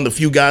 Hell, he's one of the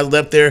few guys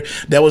left there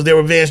that was there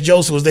when Vance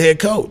Joseph was the head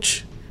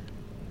coach.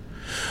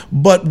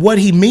 But what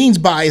he means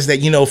by is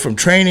that, from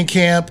training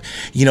camp,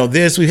 we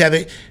have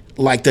it,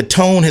 like the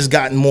tone has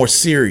gotten more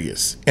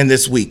serious in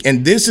this week.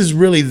 And this is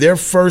really their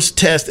first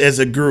test as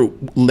a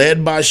group,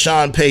 led by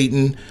Sean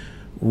Payton,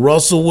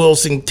 Russell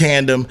Wilson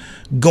tandem,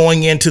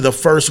 going into the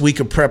first week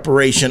of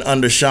preparation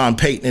under Sean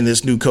Payton and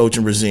this new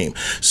coaching regime.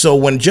 So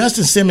when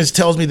Justin Simmons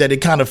tells me that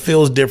it kind of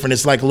feels different,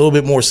 it's like a little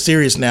bit more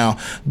serious now,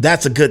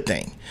 that's a good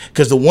thing.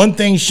 Because the one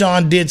thing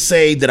Sean did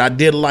say that I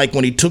did like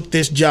when he took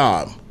this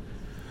job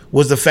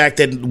was the fact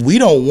that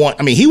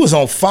he was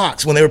on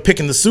Fox when they were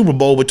picking the Super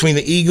Bowl between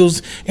the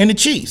Eagles and the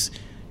Chiefs.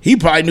 He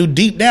probably knew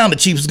deep down the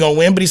Chiefs was going to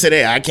win, but he said,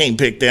 hey, I can't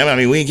pick them.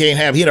 We can't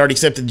have – he had already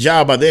accepted the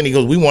job by then. He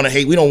goes, we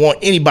don't want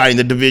anybody in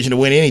the division to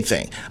win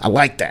anything. I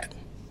like that.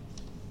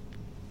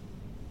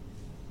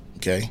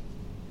 Okay?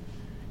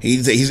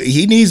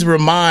 He needs to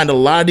remind a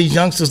lot of these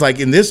youngsters, like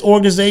in this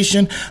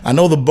organization, I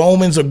know the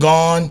Bowmans are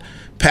gone.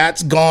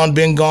 Pat's gone,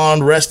 been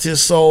gone, rest his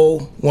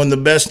soul. One of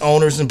the best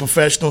owners in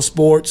professional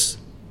sports.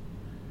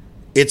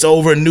 It's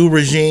over a new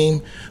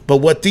regime. But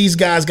what these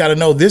guys got to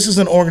know, this is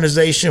an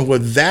organization where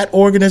that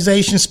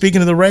organization,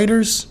 speaking of the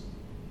Raiders,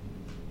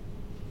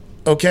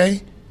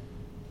 okay,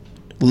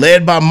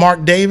 led by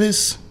Mark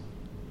Davis,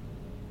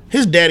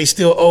 his daddy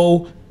still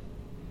owe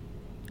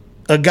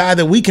a guy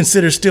that we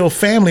consider still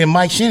family and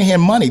Mike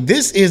Shanahan money.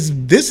 This is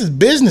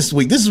business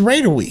week. This is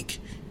Raider week.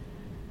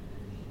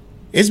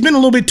 It's been a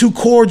little bit too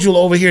cordial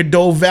over here at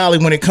Dove Valley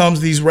when it comes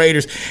to these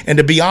Raiders. And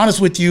to be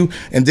honest with you,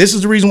 and this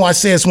is the reason why I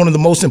say it's one of the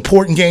most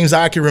important games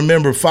I can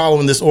remember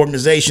following this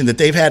organization that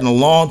they've had in a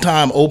long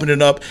time,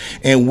 opening up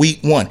in week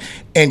 1.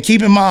 And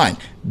keep in mind,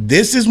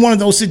 this is one of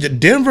those situations.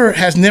 Denver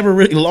has never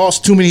really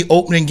lost too many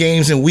opening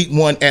games in week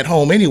 1 at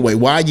home anyway.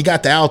 Why? You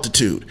got the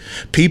altitude.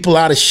 People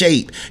out of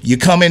shape. You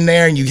come in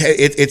there and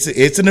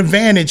it's an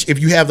advantage if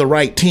you have the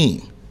right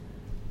team.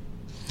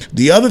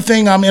 The other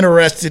thing I'm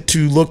interested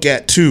to look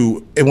at,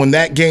 too, and when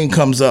that game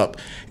comes up,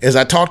 as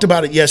I talked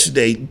about it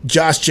yesterday,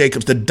 Josh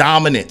Jacobs, the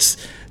dominance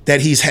that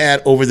he's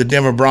had over the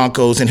Denver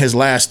Broncos in his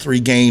last 3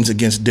 games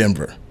against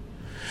Denver.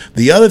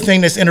 The other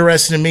thing that's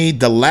interesting to me,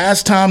 the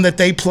last time that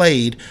they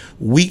played,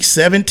 week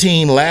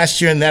 17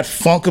 last year in that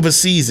funk of a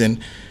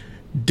season,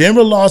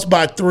 Denver lost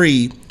by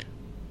 3.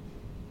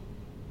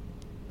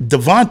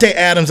 Devontae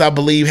Adams, I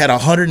believe, had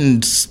 100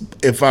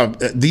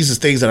 these are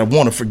things that I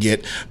want to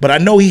forget, but I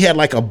know he had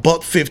like a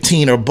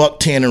 $115 or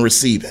 $110 in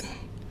receiving.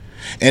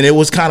 And it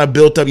was kind of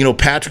built up,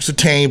 Patrick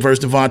Surtain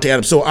versus Devontae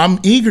Adams. So I'm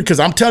eager because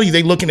I'm telling you,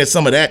 they're looking at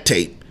some of that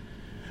tape.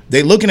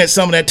 They're looking at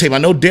some of that tape. I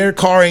know Derek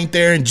Carr ain't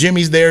there and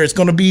Jimmy's there. It's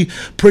going to be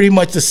pretty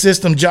much the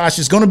system, Josh.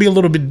 It's going to be a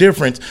little bit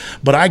different,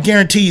 but I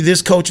guarantee you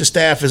this coaching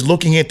staff is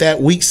looking at that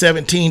week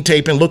 17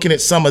 tape and looking at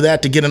some of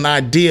that to get an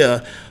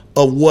idea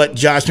of what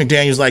Josh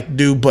McDaniels like to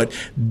do. But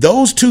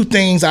those two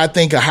things, I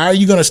think, are how are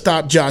you going to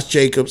stop Josh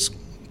Jacobs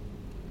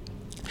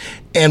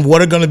and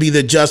what are going to be the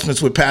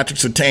adjustments with Patrick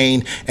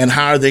Surtain and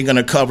how are they going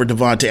to cover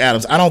Devontae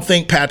Adams. I don't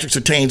think Patrick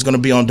Surtain is going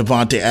to be on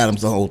Devontae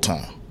Adams the whole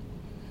time.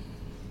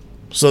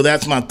 So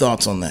that's my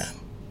thoughts on that.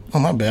 Oh,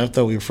 my bad. I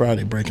thought we were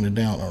Friday breaking it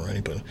down already,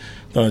 but I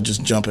thought I'd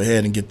just jump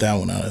ahead and get that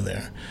one out of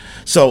there.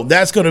 So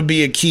that's going to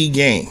be a key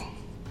game.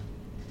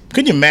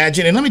 Could you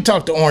imagine? And let me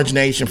talk to Orange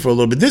Nation for a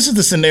little bit. This is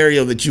the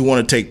scenario that you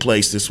want to take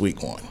place this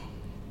week 1.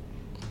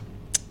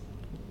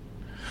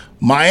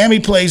 Miami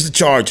plays the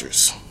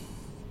Chargers.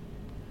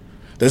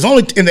 There's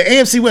only in the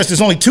AFC West, there's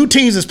only 2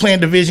 teams that's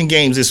playing division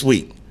games this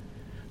week.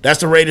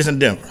 That's the Raiders and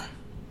Denver.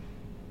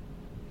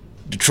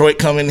 Detroit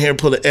come in here,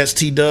 put an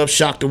ST dub,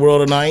 shock the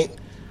world tonight.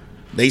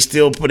 They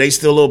still a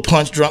little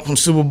punch drunk from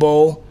Super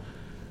Bowl.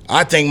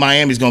 I think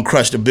Miami's going to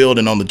crush the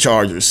building on the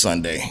Chargers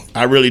Sunday.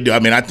 I really do. I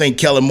mean, I think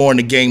Kellen Moore in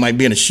the game might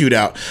be in a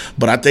shootout,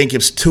 but I think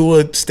if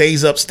Tua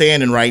stays up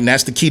standing right, and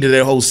that's the key to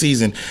their whole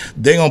season,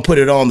 they're going to put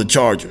it on the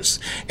Chargers.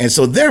 And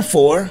so,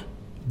 therefore,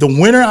 the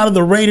winner out of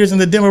the Raiders and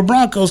the Denver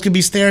Broncos could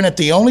be staring at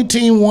the only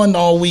team won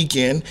all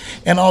weekend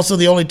and also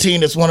the only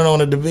team that's won it on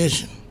the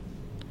division.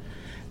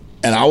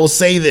 And I will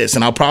say this,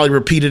 and I'll probably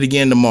repeat it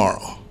again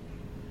tomorrow.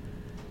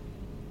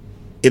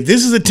 If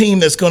this is a team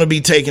that's going to be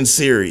taken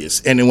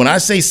serious, and when I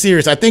say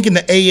serious, I think in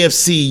the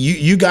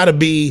AFC, you got to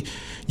be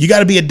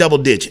at double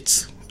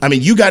digits. I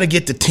mean, you got to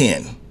get to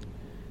 10.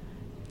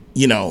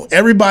 You know,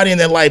 everybody in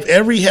their life,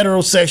 every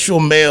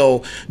heterosexual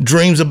male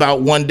dreams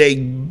about one day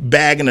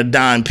bagging a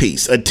dime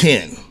piece, a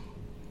 10.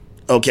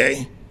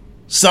 Okay?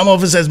 Some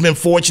of us has been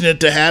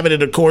fortunate to have it in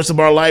the course of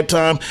our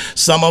lifetime.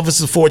 Some of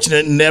us are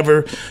fortunate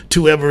never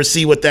to ever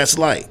see what that's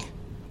like.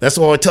 That's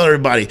what I tell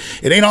everybody.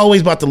 It ain't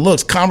always about the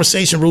looks.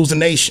 Conversation rules the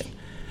nation.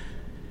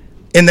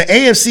 In the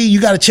AFC, you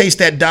got to chase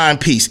that dime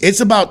piece. It's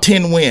about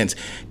 10 wins.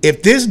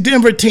 If this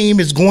Denver team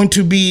is going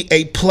to be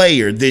a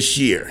player this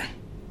year,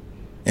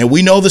 and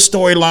we know the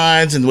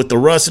storylines and with the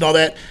Russ and all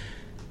that,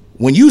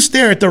 when you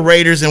stare at the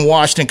Raiders and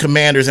Washington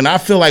Commanders, and I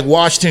feel like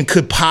Washington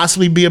could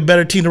possibly be a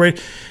better team than the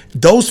Raiders,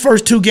 those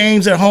first 2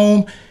 games at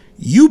home,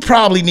 you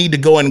probably need to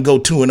go in and go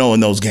 2-0 in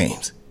those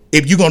games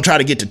if you're going to try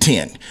to get to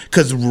 10.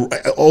 Because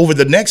over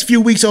the next few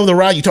weeks over the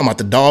ride, you're talking about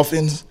the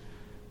Dolphins.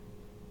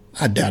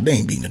 I doubt they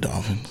ain't beating the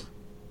Dolphins.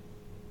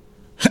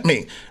 I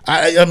mean,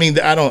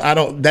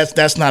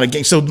 that's not a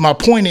game. So my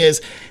point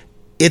is,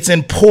 it's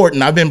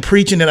important. I've been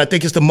preaching that I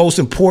think it's the most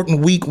important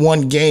week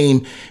 1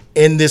 game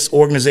in this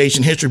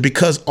organization history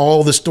because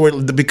all the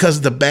story, because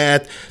of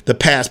the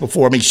past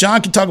before. I mean, Sean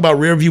can talk about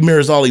rear view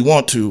mirrors all he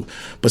want to,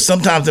 but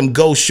sometimes them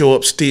ghosts show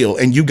up still,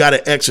 and you got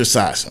to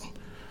exercise them.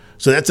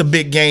 So that's a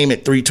big game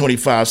at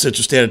 3:25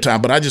 Central Standard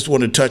Time. But I just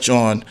want to touch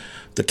on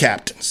the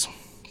captains.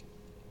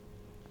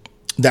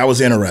 That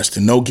was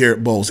interesting. No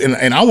Garrett Bowles.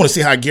 And I want to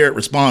see how Garrett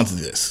responds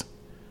to this.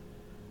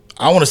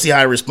 I want to see how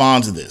he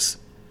responds to this.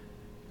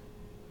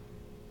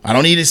 I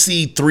don't need to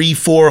see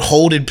 3-4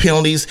 holding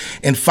penalties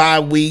in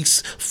 5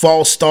 weeks,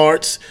 false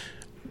starts.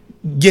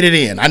 Get it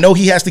in. I know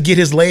he has to get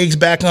his legs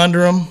back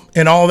under him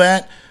and all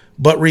that,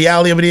 but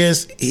reality of it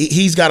is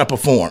he's got to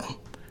perform.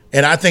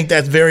 And I think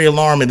that's very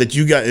alarming that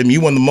you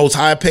one of the most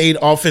high-paid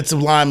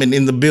offensive linemen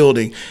in the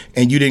building,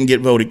 and you didn't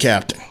get voted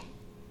captain.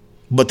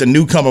 But the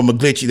newcomer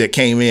McGlinchey that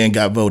came in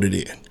got voted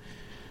in.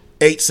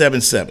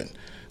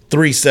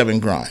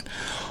 877-37-GRIND.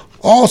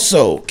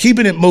 Also,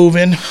 keeping it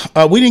moving,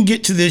 we didn't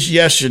get to this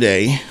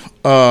yesterday.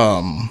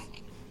 Do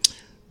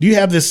you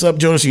have this up,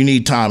 Jonas? You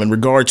need time in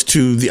regards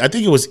to I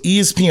think it was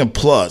ESPN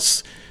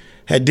Plus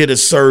had did a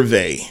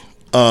survey.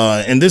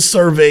 And this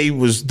survey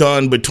was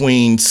done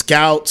between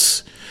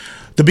scouts.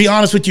 To be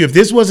honest with you, if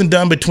this wasn't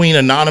done between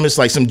anonymous,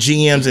 like some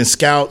GMs and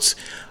scouts,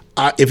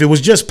 if it was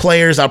just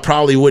players, I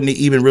probably wouldn't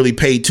even really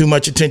pay too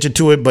much attention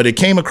to it, but it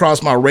came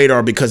across my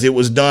radar because it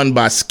was done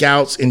by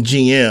scouts and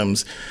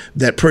GMs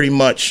that pretty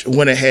much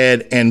went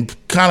ahead and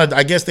kind of,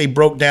 I guess they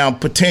broke down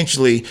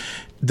potentially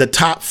the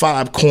top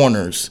 5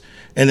 corners.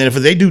 And then if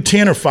they do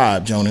 10 or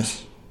 5,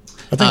 Jonas?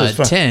 I think it was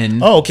 5.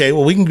 10. Oh, okay.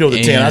 Well, we can go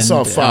to 10. I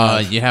saw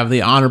 5. You have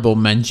the honorable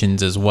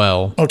mentions as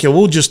well. Okay,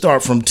 we'll just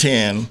start from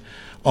 10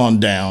 on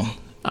down.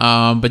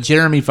 But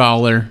Jeremy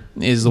Fowler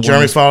is the one.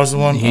 Jeremy Fowler's the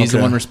one? He's the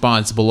one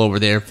responsible over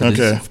there for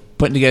this,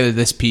 putting together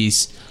this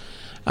piece.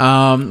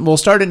 We'll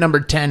start at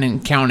number 10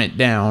 and count it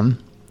down.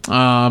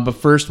 But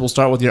first, we'll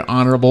start with your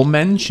honorable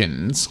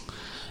mentions.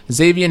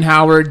 Xavier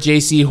Howard,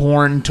 J.C.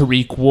 Horn,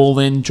 Tariq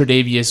Woolen,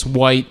 Tre'Davious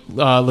White,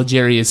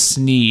 L'Jarius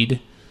Sneed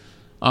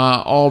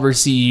all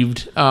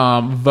received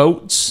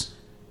votes,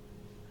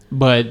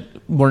 but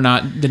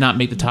did not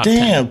make the top 10.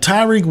 Damn,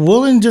 Tariq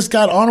Woolen just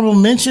got honorable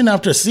mention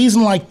after a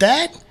season like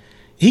that?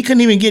 He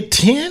couldn't even get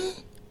 10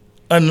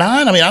 or 9?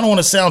 I mean, I don't want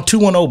to sound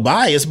 2-0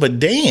 biased,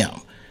 but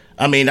damn.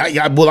 I mean,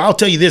 I'll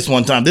tell you this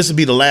one time. This will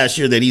be the last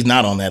year that he's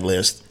not on that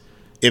list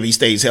if he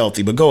stays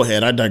healthy. But go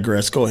ahead. I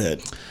digress. Go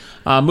ahead.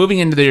 Moving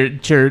into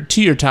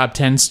your top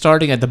 10,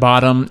 starting at the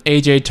bottom,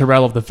 A.J.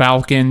 Terrell of the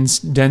Falcons,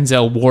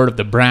 Denzel Ward of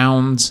the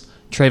Browns,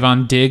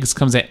 Trayvon Diggs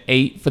comes at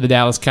 8 for the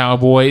Dallas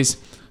Cowboys,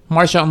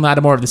 Marshawn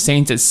Lattimore of the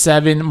Saints at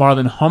 7,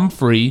 Marlon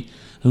Humphrey,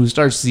 who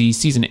starts the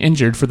season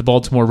injured for the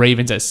Baltimore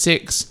Ravens at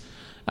 6,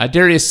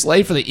 Darius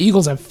Slay for the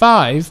Eagles at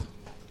 5.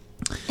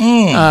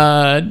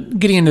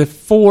 Getting into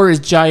 4 is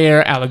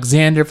Jair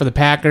Alexander for the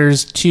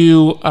Packers.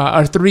 3,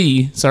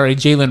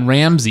 Jalen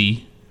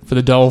Ramsey for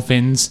the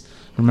Dolphins.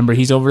 Remember,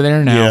 he's over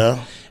there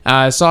now.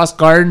 Yeah. Sauce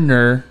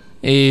Gardner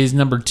is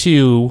number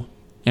 2,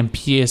 and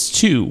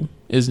PS2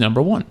 is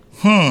number 1.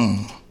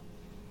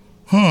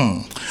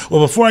 Well,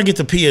 before I get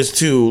to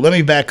PS2, let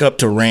me back up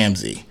to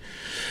Ramsey.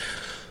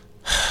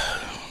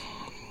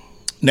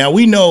 Now,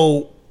 we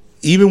know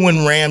even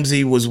when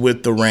Ramsey was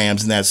with the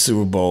Rams in that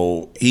Super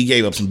Bowl, he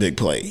gave up some big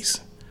plays.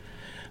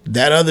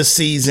 That other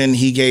season,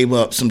 he gave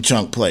up some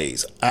chunk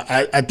plays.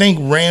 I think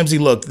Ramsey,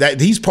 look,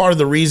 that he's part of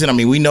the reason. I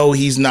mean, we know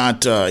he's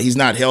not healthy.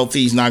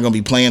 He's not going to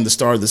be playing the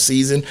start of the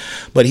season.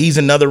 But he's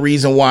another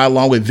reason why,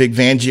 along with Vic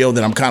Fangio,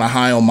 that I'm kind of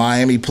high on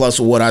Miami, plus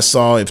what I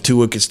saw if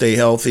Tua could stay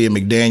healthy and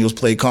McDaniels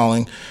play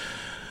calling.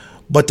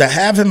 But to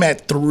have him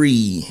at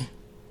 3,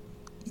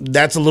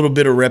 that's a little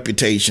bit of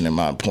reputation in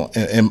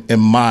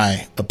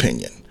my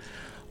opinion.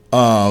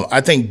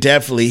 I think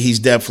he's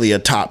definitely a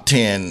top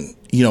 10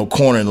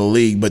 corner in the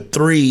league, but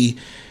 3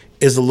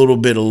 is a little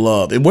bit of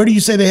love. And where do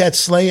you say they had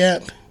Slay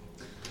at?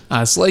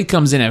 Slay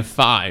comes in at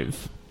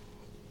 5.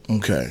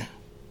 Okay.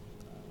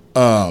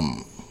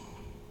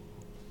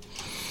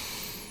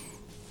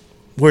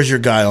 Where's your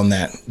guy on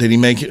that? Did he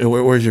make it?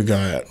 Where's your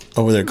guy at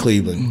over there,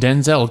 Cleveland?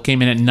 Denzel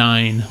came in at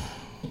 9.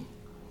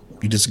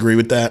 You disagree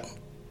with that?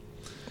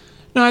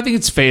 No, I think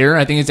it's fair.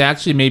 I think it's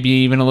actually maybe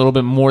even a little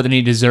bit more than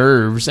he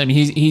deserves. I mean,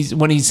 he's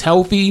when he's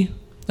healthy,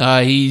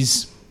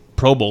 he's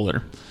Pro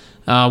Bowler.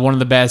 One of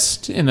the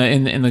best in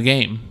the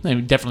game. I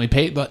mean, definitely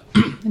paid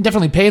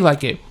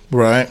like it.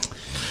 Right.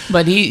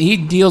 But he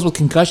deals with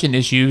concussion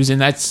issues,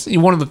 and that's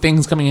one of the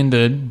things coming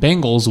into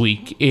Bengals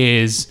week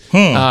is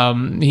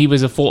he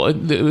was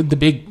the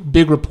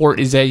big report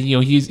is that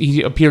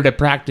he appeared at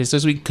practice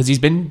this week because he's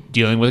been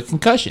dealing with a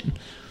concussion.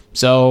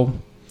 So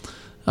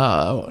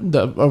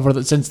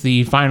since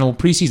the final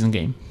preseason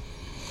game.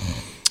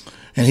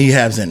 And he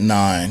has at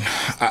 9.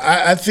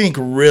 I think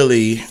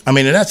really, I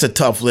mean, and that's a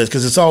tough list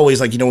because it's always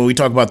like, when we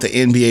talk about the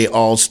NBA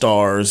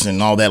All-Stars and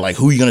all that, like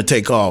who are you going to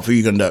take off? Who are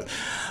you going to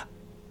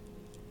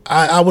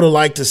I would have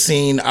liked to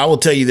seen, I will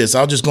tell you this,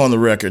 I'll just go on the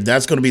record.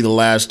 That's going to be the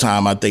last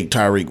time I think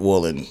Tyreek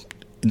Woolen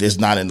is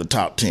not in the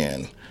top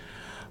 10.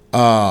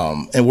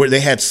 And where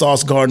they had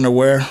Sauce Gardner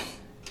where?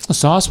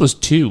 Sauce was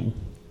 2.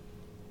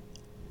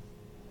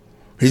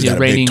 He's got a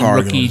big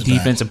target rookie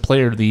defensive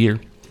player of the year.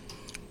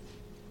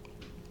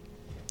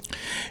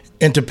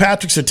 And to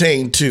Patrick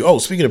Surtain, too. Oh,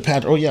 speaking of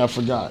Patrick, I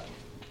forgot.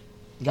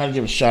 Got to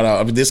give a shout out.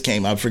 I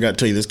mean, I forgot to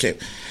tell you this came.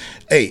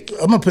 Hey,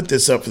 I'm going to put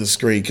this up for the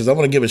screen because I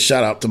want to give a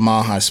shout out to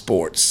Mile High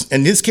Sports.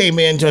 And this came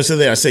in just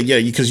there. I said, yeah,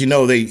 because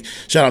they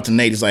shout out to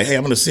Nate. He's like, hey,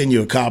 I'm going to send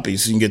you a copy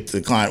so you can get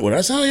the client with it.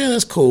 I said, oh, yeah,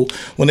 that's cool.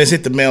 When they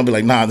hit the mail, I'll be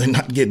like, nah, they're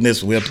not getting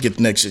this one. We have to get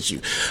the next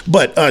issue.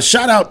 But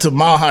shout out to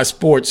Mile High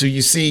Sports. So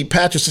you see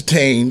Patrick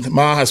Surtain,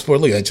 Mile High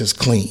Sports. Look at that, just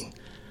clean.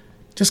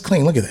 Just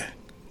clean. Look at that.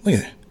 Look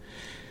at that.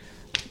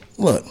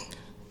 Look.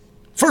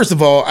 First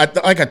of all,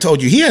 like I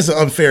told you, he has an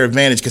unfair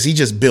advantage because he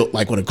just built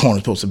like what a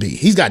corner's supposed to be.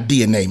 He's got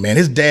DNA, man.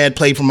 His dad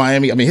played for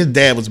Miami. I mean, his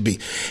dad was a B.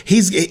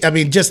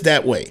 Just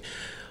that way.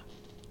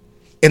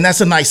 And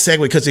that's a nice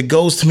segue because it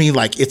goes to me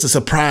like it's a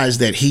surprise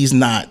that he's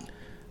not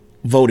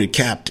voted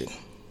captain.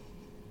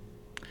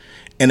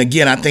 And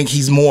again, I think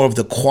he's more of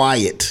the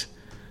quiet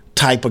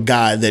type of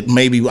guy that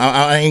maybe,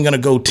 I ain't going to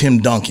go Tim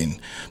Duncan,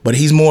 but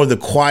he's more of the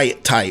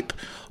quiet type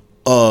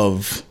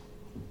of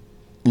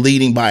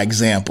leading by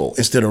example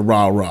instead of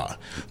rah-rah.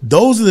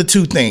 Those are the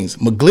two things.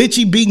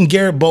 McGlinchey beating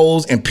Garrett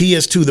Bowles and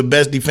PS2, the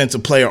best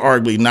defensive player,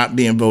 arguably not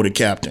being voted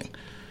captain.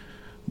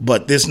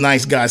 But this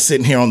nice guy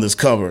sitting here on this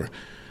cover,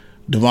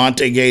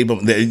 Devontae gave him,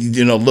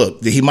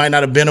 look, he might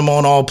not have been him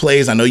on all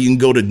plays. I know you can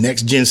go to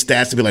next gen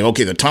stats to be like,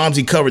 okay, the times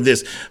he covered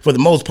this, for the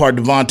most part,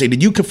 Devontae,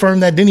 did you confirm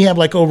that? Didn't he have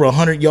like over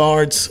 100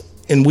 yards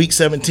in week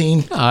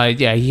 17?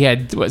 Yeah, he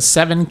had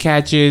 7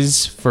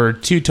 catches for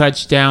 2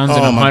 touchdowns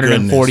and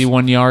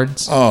 141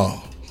 yards.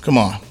 Oh, come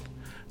on.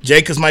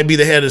 Jacobs might be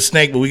the head of the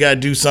snake, but we got to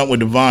do something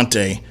with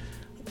Devontae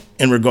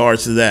in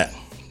regards to that.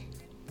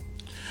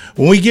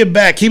 When we get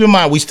back, keep in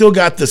mind, we still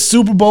got the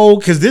Super Bowl,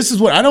 because this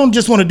is what, I don't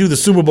just want to do the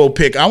Super Bowl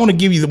pick. I want to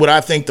give you what I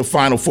think the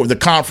Final Four, the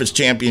conference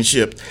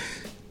championship,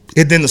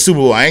 and then the Super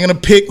Bowl. I ain't going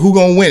to pick who's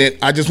going to win it.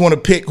 I just want to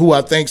pick who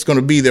I think is going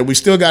to be there. We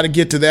still got to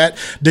get to that.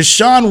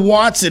 Deshaun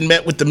Watson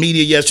met with the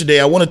media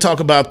yesterday. I want to talk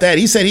about that.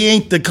 He said he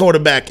ain't the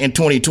quarterback in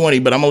 2020,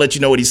 but I'm going to let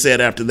you know what he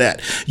said after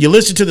that. You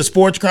listen to the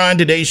Sports Grind.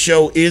 Today's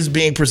show is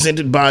being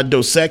presented by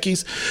Dos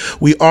Equis.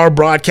 We are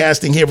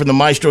broadcasting here from the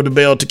Maestro de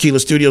Bell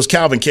Tequila Studios.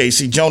 Calvin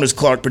Casey, Jonas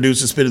Clark,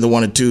 producer, spinning the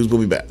 1 and 2s. We'll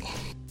be back.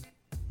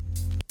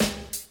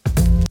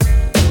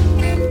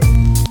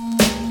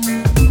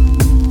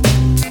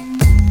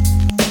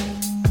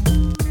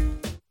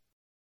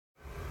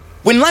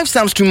 When life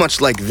sounds too much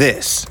like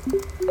this,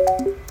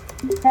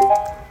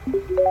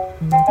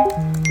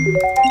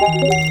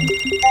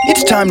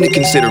 it's time to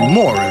consider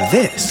more of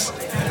this.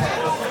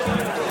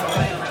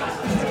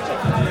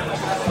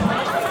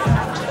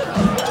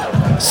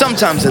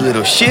 Sometimes a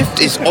little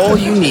shift is all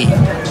you need.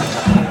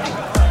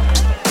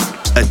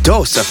 A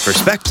dose of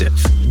perspective.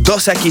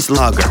 Dos Equis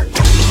Lager.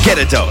 Get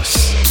a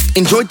dose.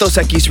 Enjoy Dos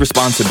Equis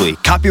responsibly.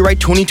 Copyright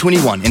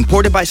 2021.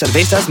 Imported by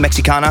Cervezas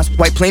Mexicanas,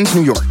 White Plains,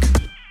 New York.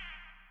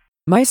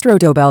 Maestro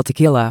Dobel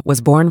Tequila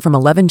was born from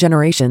 11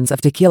 generations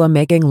of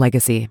tequila-making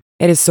legacy.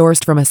 It is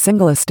sourced from a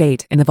single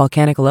estate in the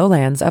volcanic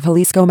lowlands of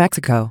Jalisco,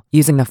 Mexico,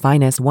 using the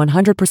finest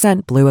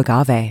 100% blue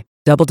agave.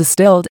 Double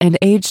distilled and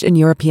aged in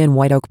European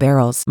white oak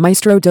barrels,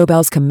 Maestro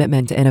Dobel's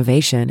commitment to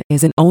innovation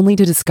isn't only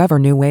to discover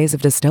new ways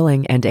of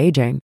distilling and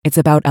aging, it's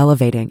about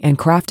elevating and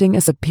crafting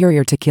a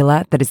superior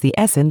tequila that is the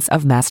essence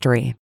of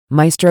mastery.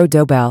 Maestro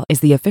Dobel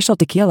is the official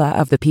tequila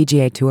of the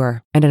PGA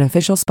Tour and an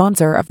official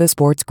sponsor of the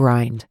Sports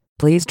Grind.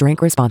 Please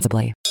drink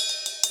responsibly.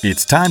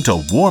 It's time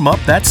to warm up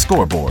that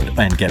scoreboard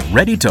and get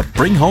ready to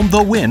bring home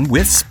the win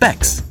with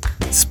Specs.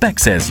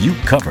 Specs has you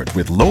covered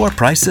with lower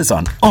prices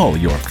on all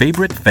your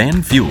favorite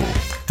fan fuel.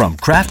 From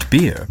craft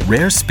beer,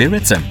 rare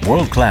spirits, and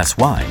world-class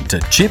wine to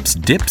chips,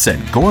 dips,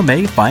 and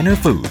gourmet finer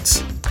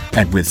foods.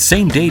 And with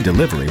same-day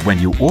delivery when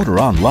you order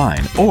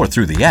online or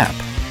through the app,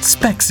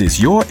 Specs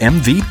is your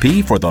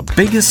MVP for the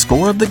biggest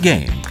score of the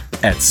game.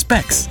 At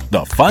Specs,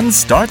 the fun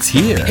starts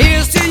here.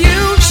 Here's to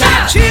you,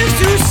 cheers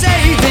to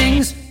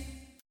savings.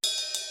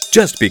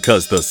 Just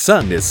because the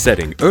sun is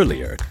setting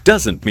earlier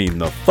doesn't mean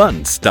the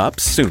fun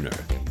stops sooner.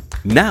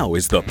 Now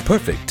is the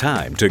perfect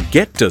time to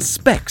get to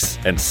Specs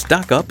and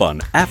stock up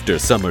on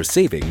after-summer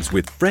savings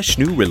with fresh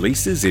new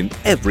releases in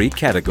every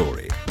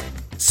category.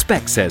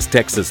 Specs has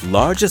Texas'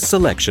 largest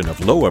selection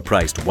of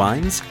lower-priced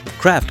wines,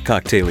 craft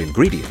cocktail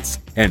ingredients,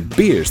 and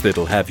beers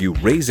that'll have you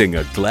raising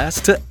a glass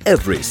to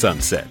every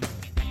sunset.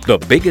 The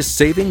biggest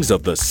savings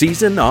of the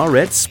season are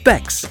at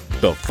Specs.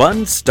 The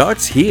fun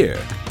starts here.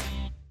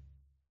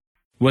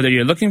 Whether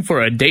you're looking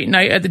for a date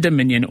night at the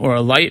Dominion or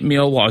a light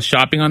meal while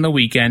shopping on the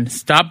weekend,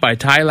 stop by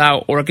Thai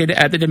Lao Orchid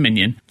at the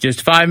Dominion.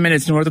 Just 5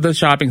 minutes north of the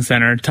shopping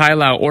center, Thai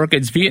Lao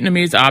Orchid's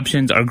Vietnamese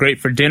options are great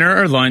for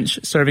dinner or lunch,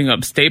 serving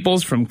up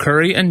staples from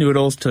curry and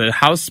noodles to the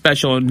house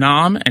special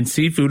Nam and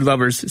seafood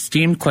lovers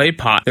steamed clay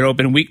pot. They're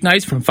open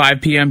weeknights from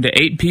 5 p.m. to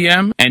 8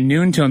 p.m. and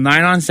noon till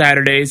 9 on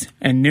Saturdays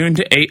and noon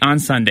to 8 on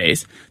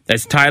Sundays.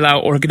 That's Thai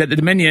Lao Orchid at the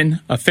Dominion,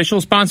 official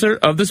sponsor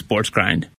of the Sports Grind.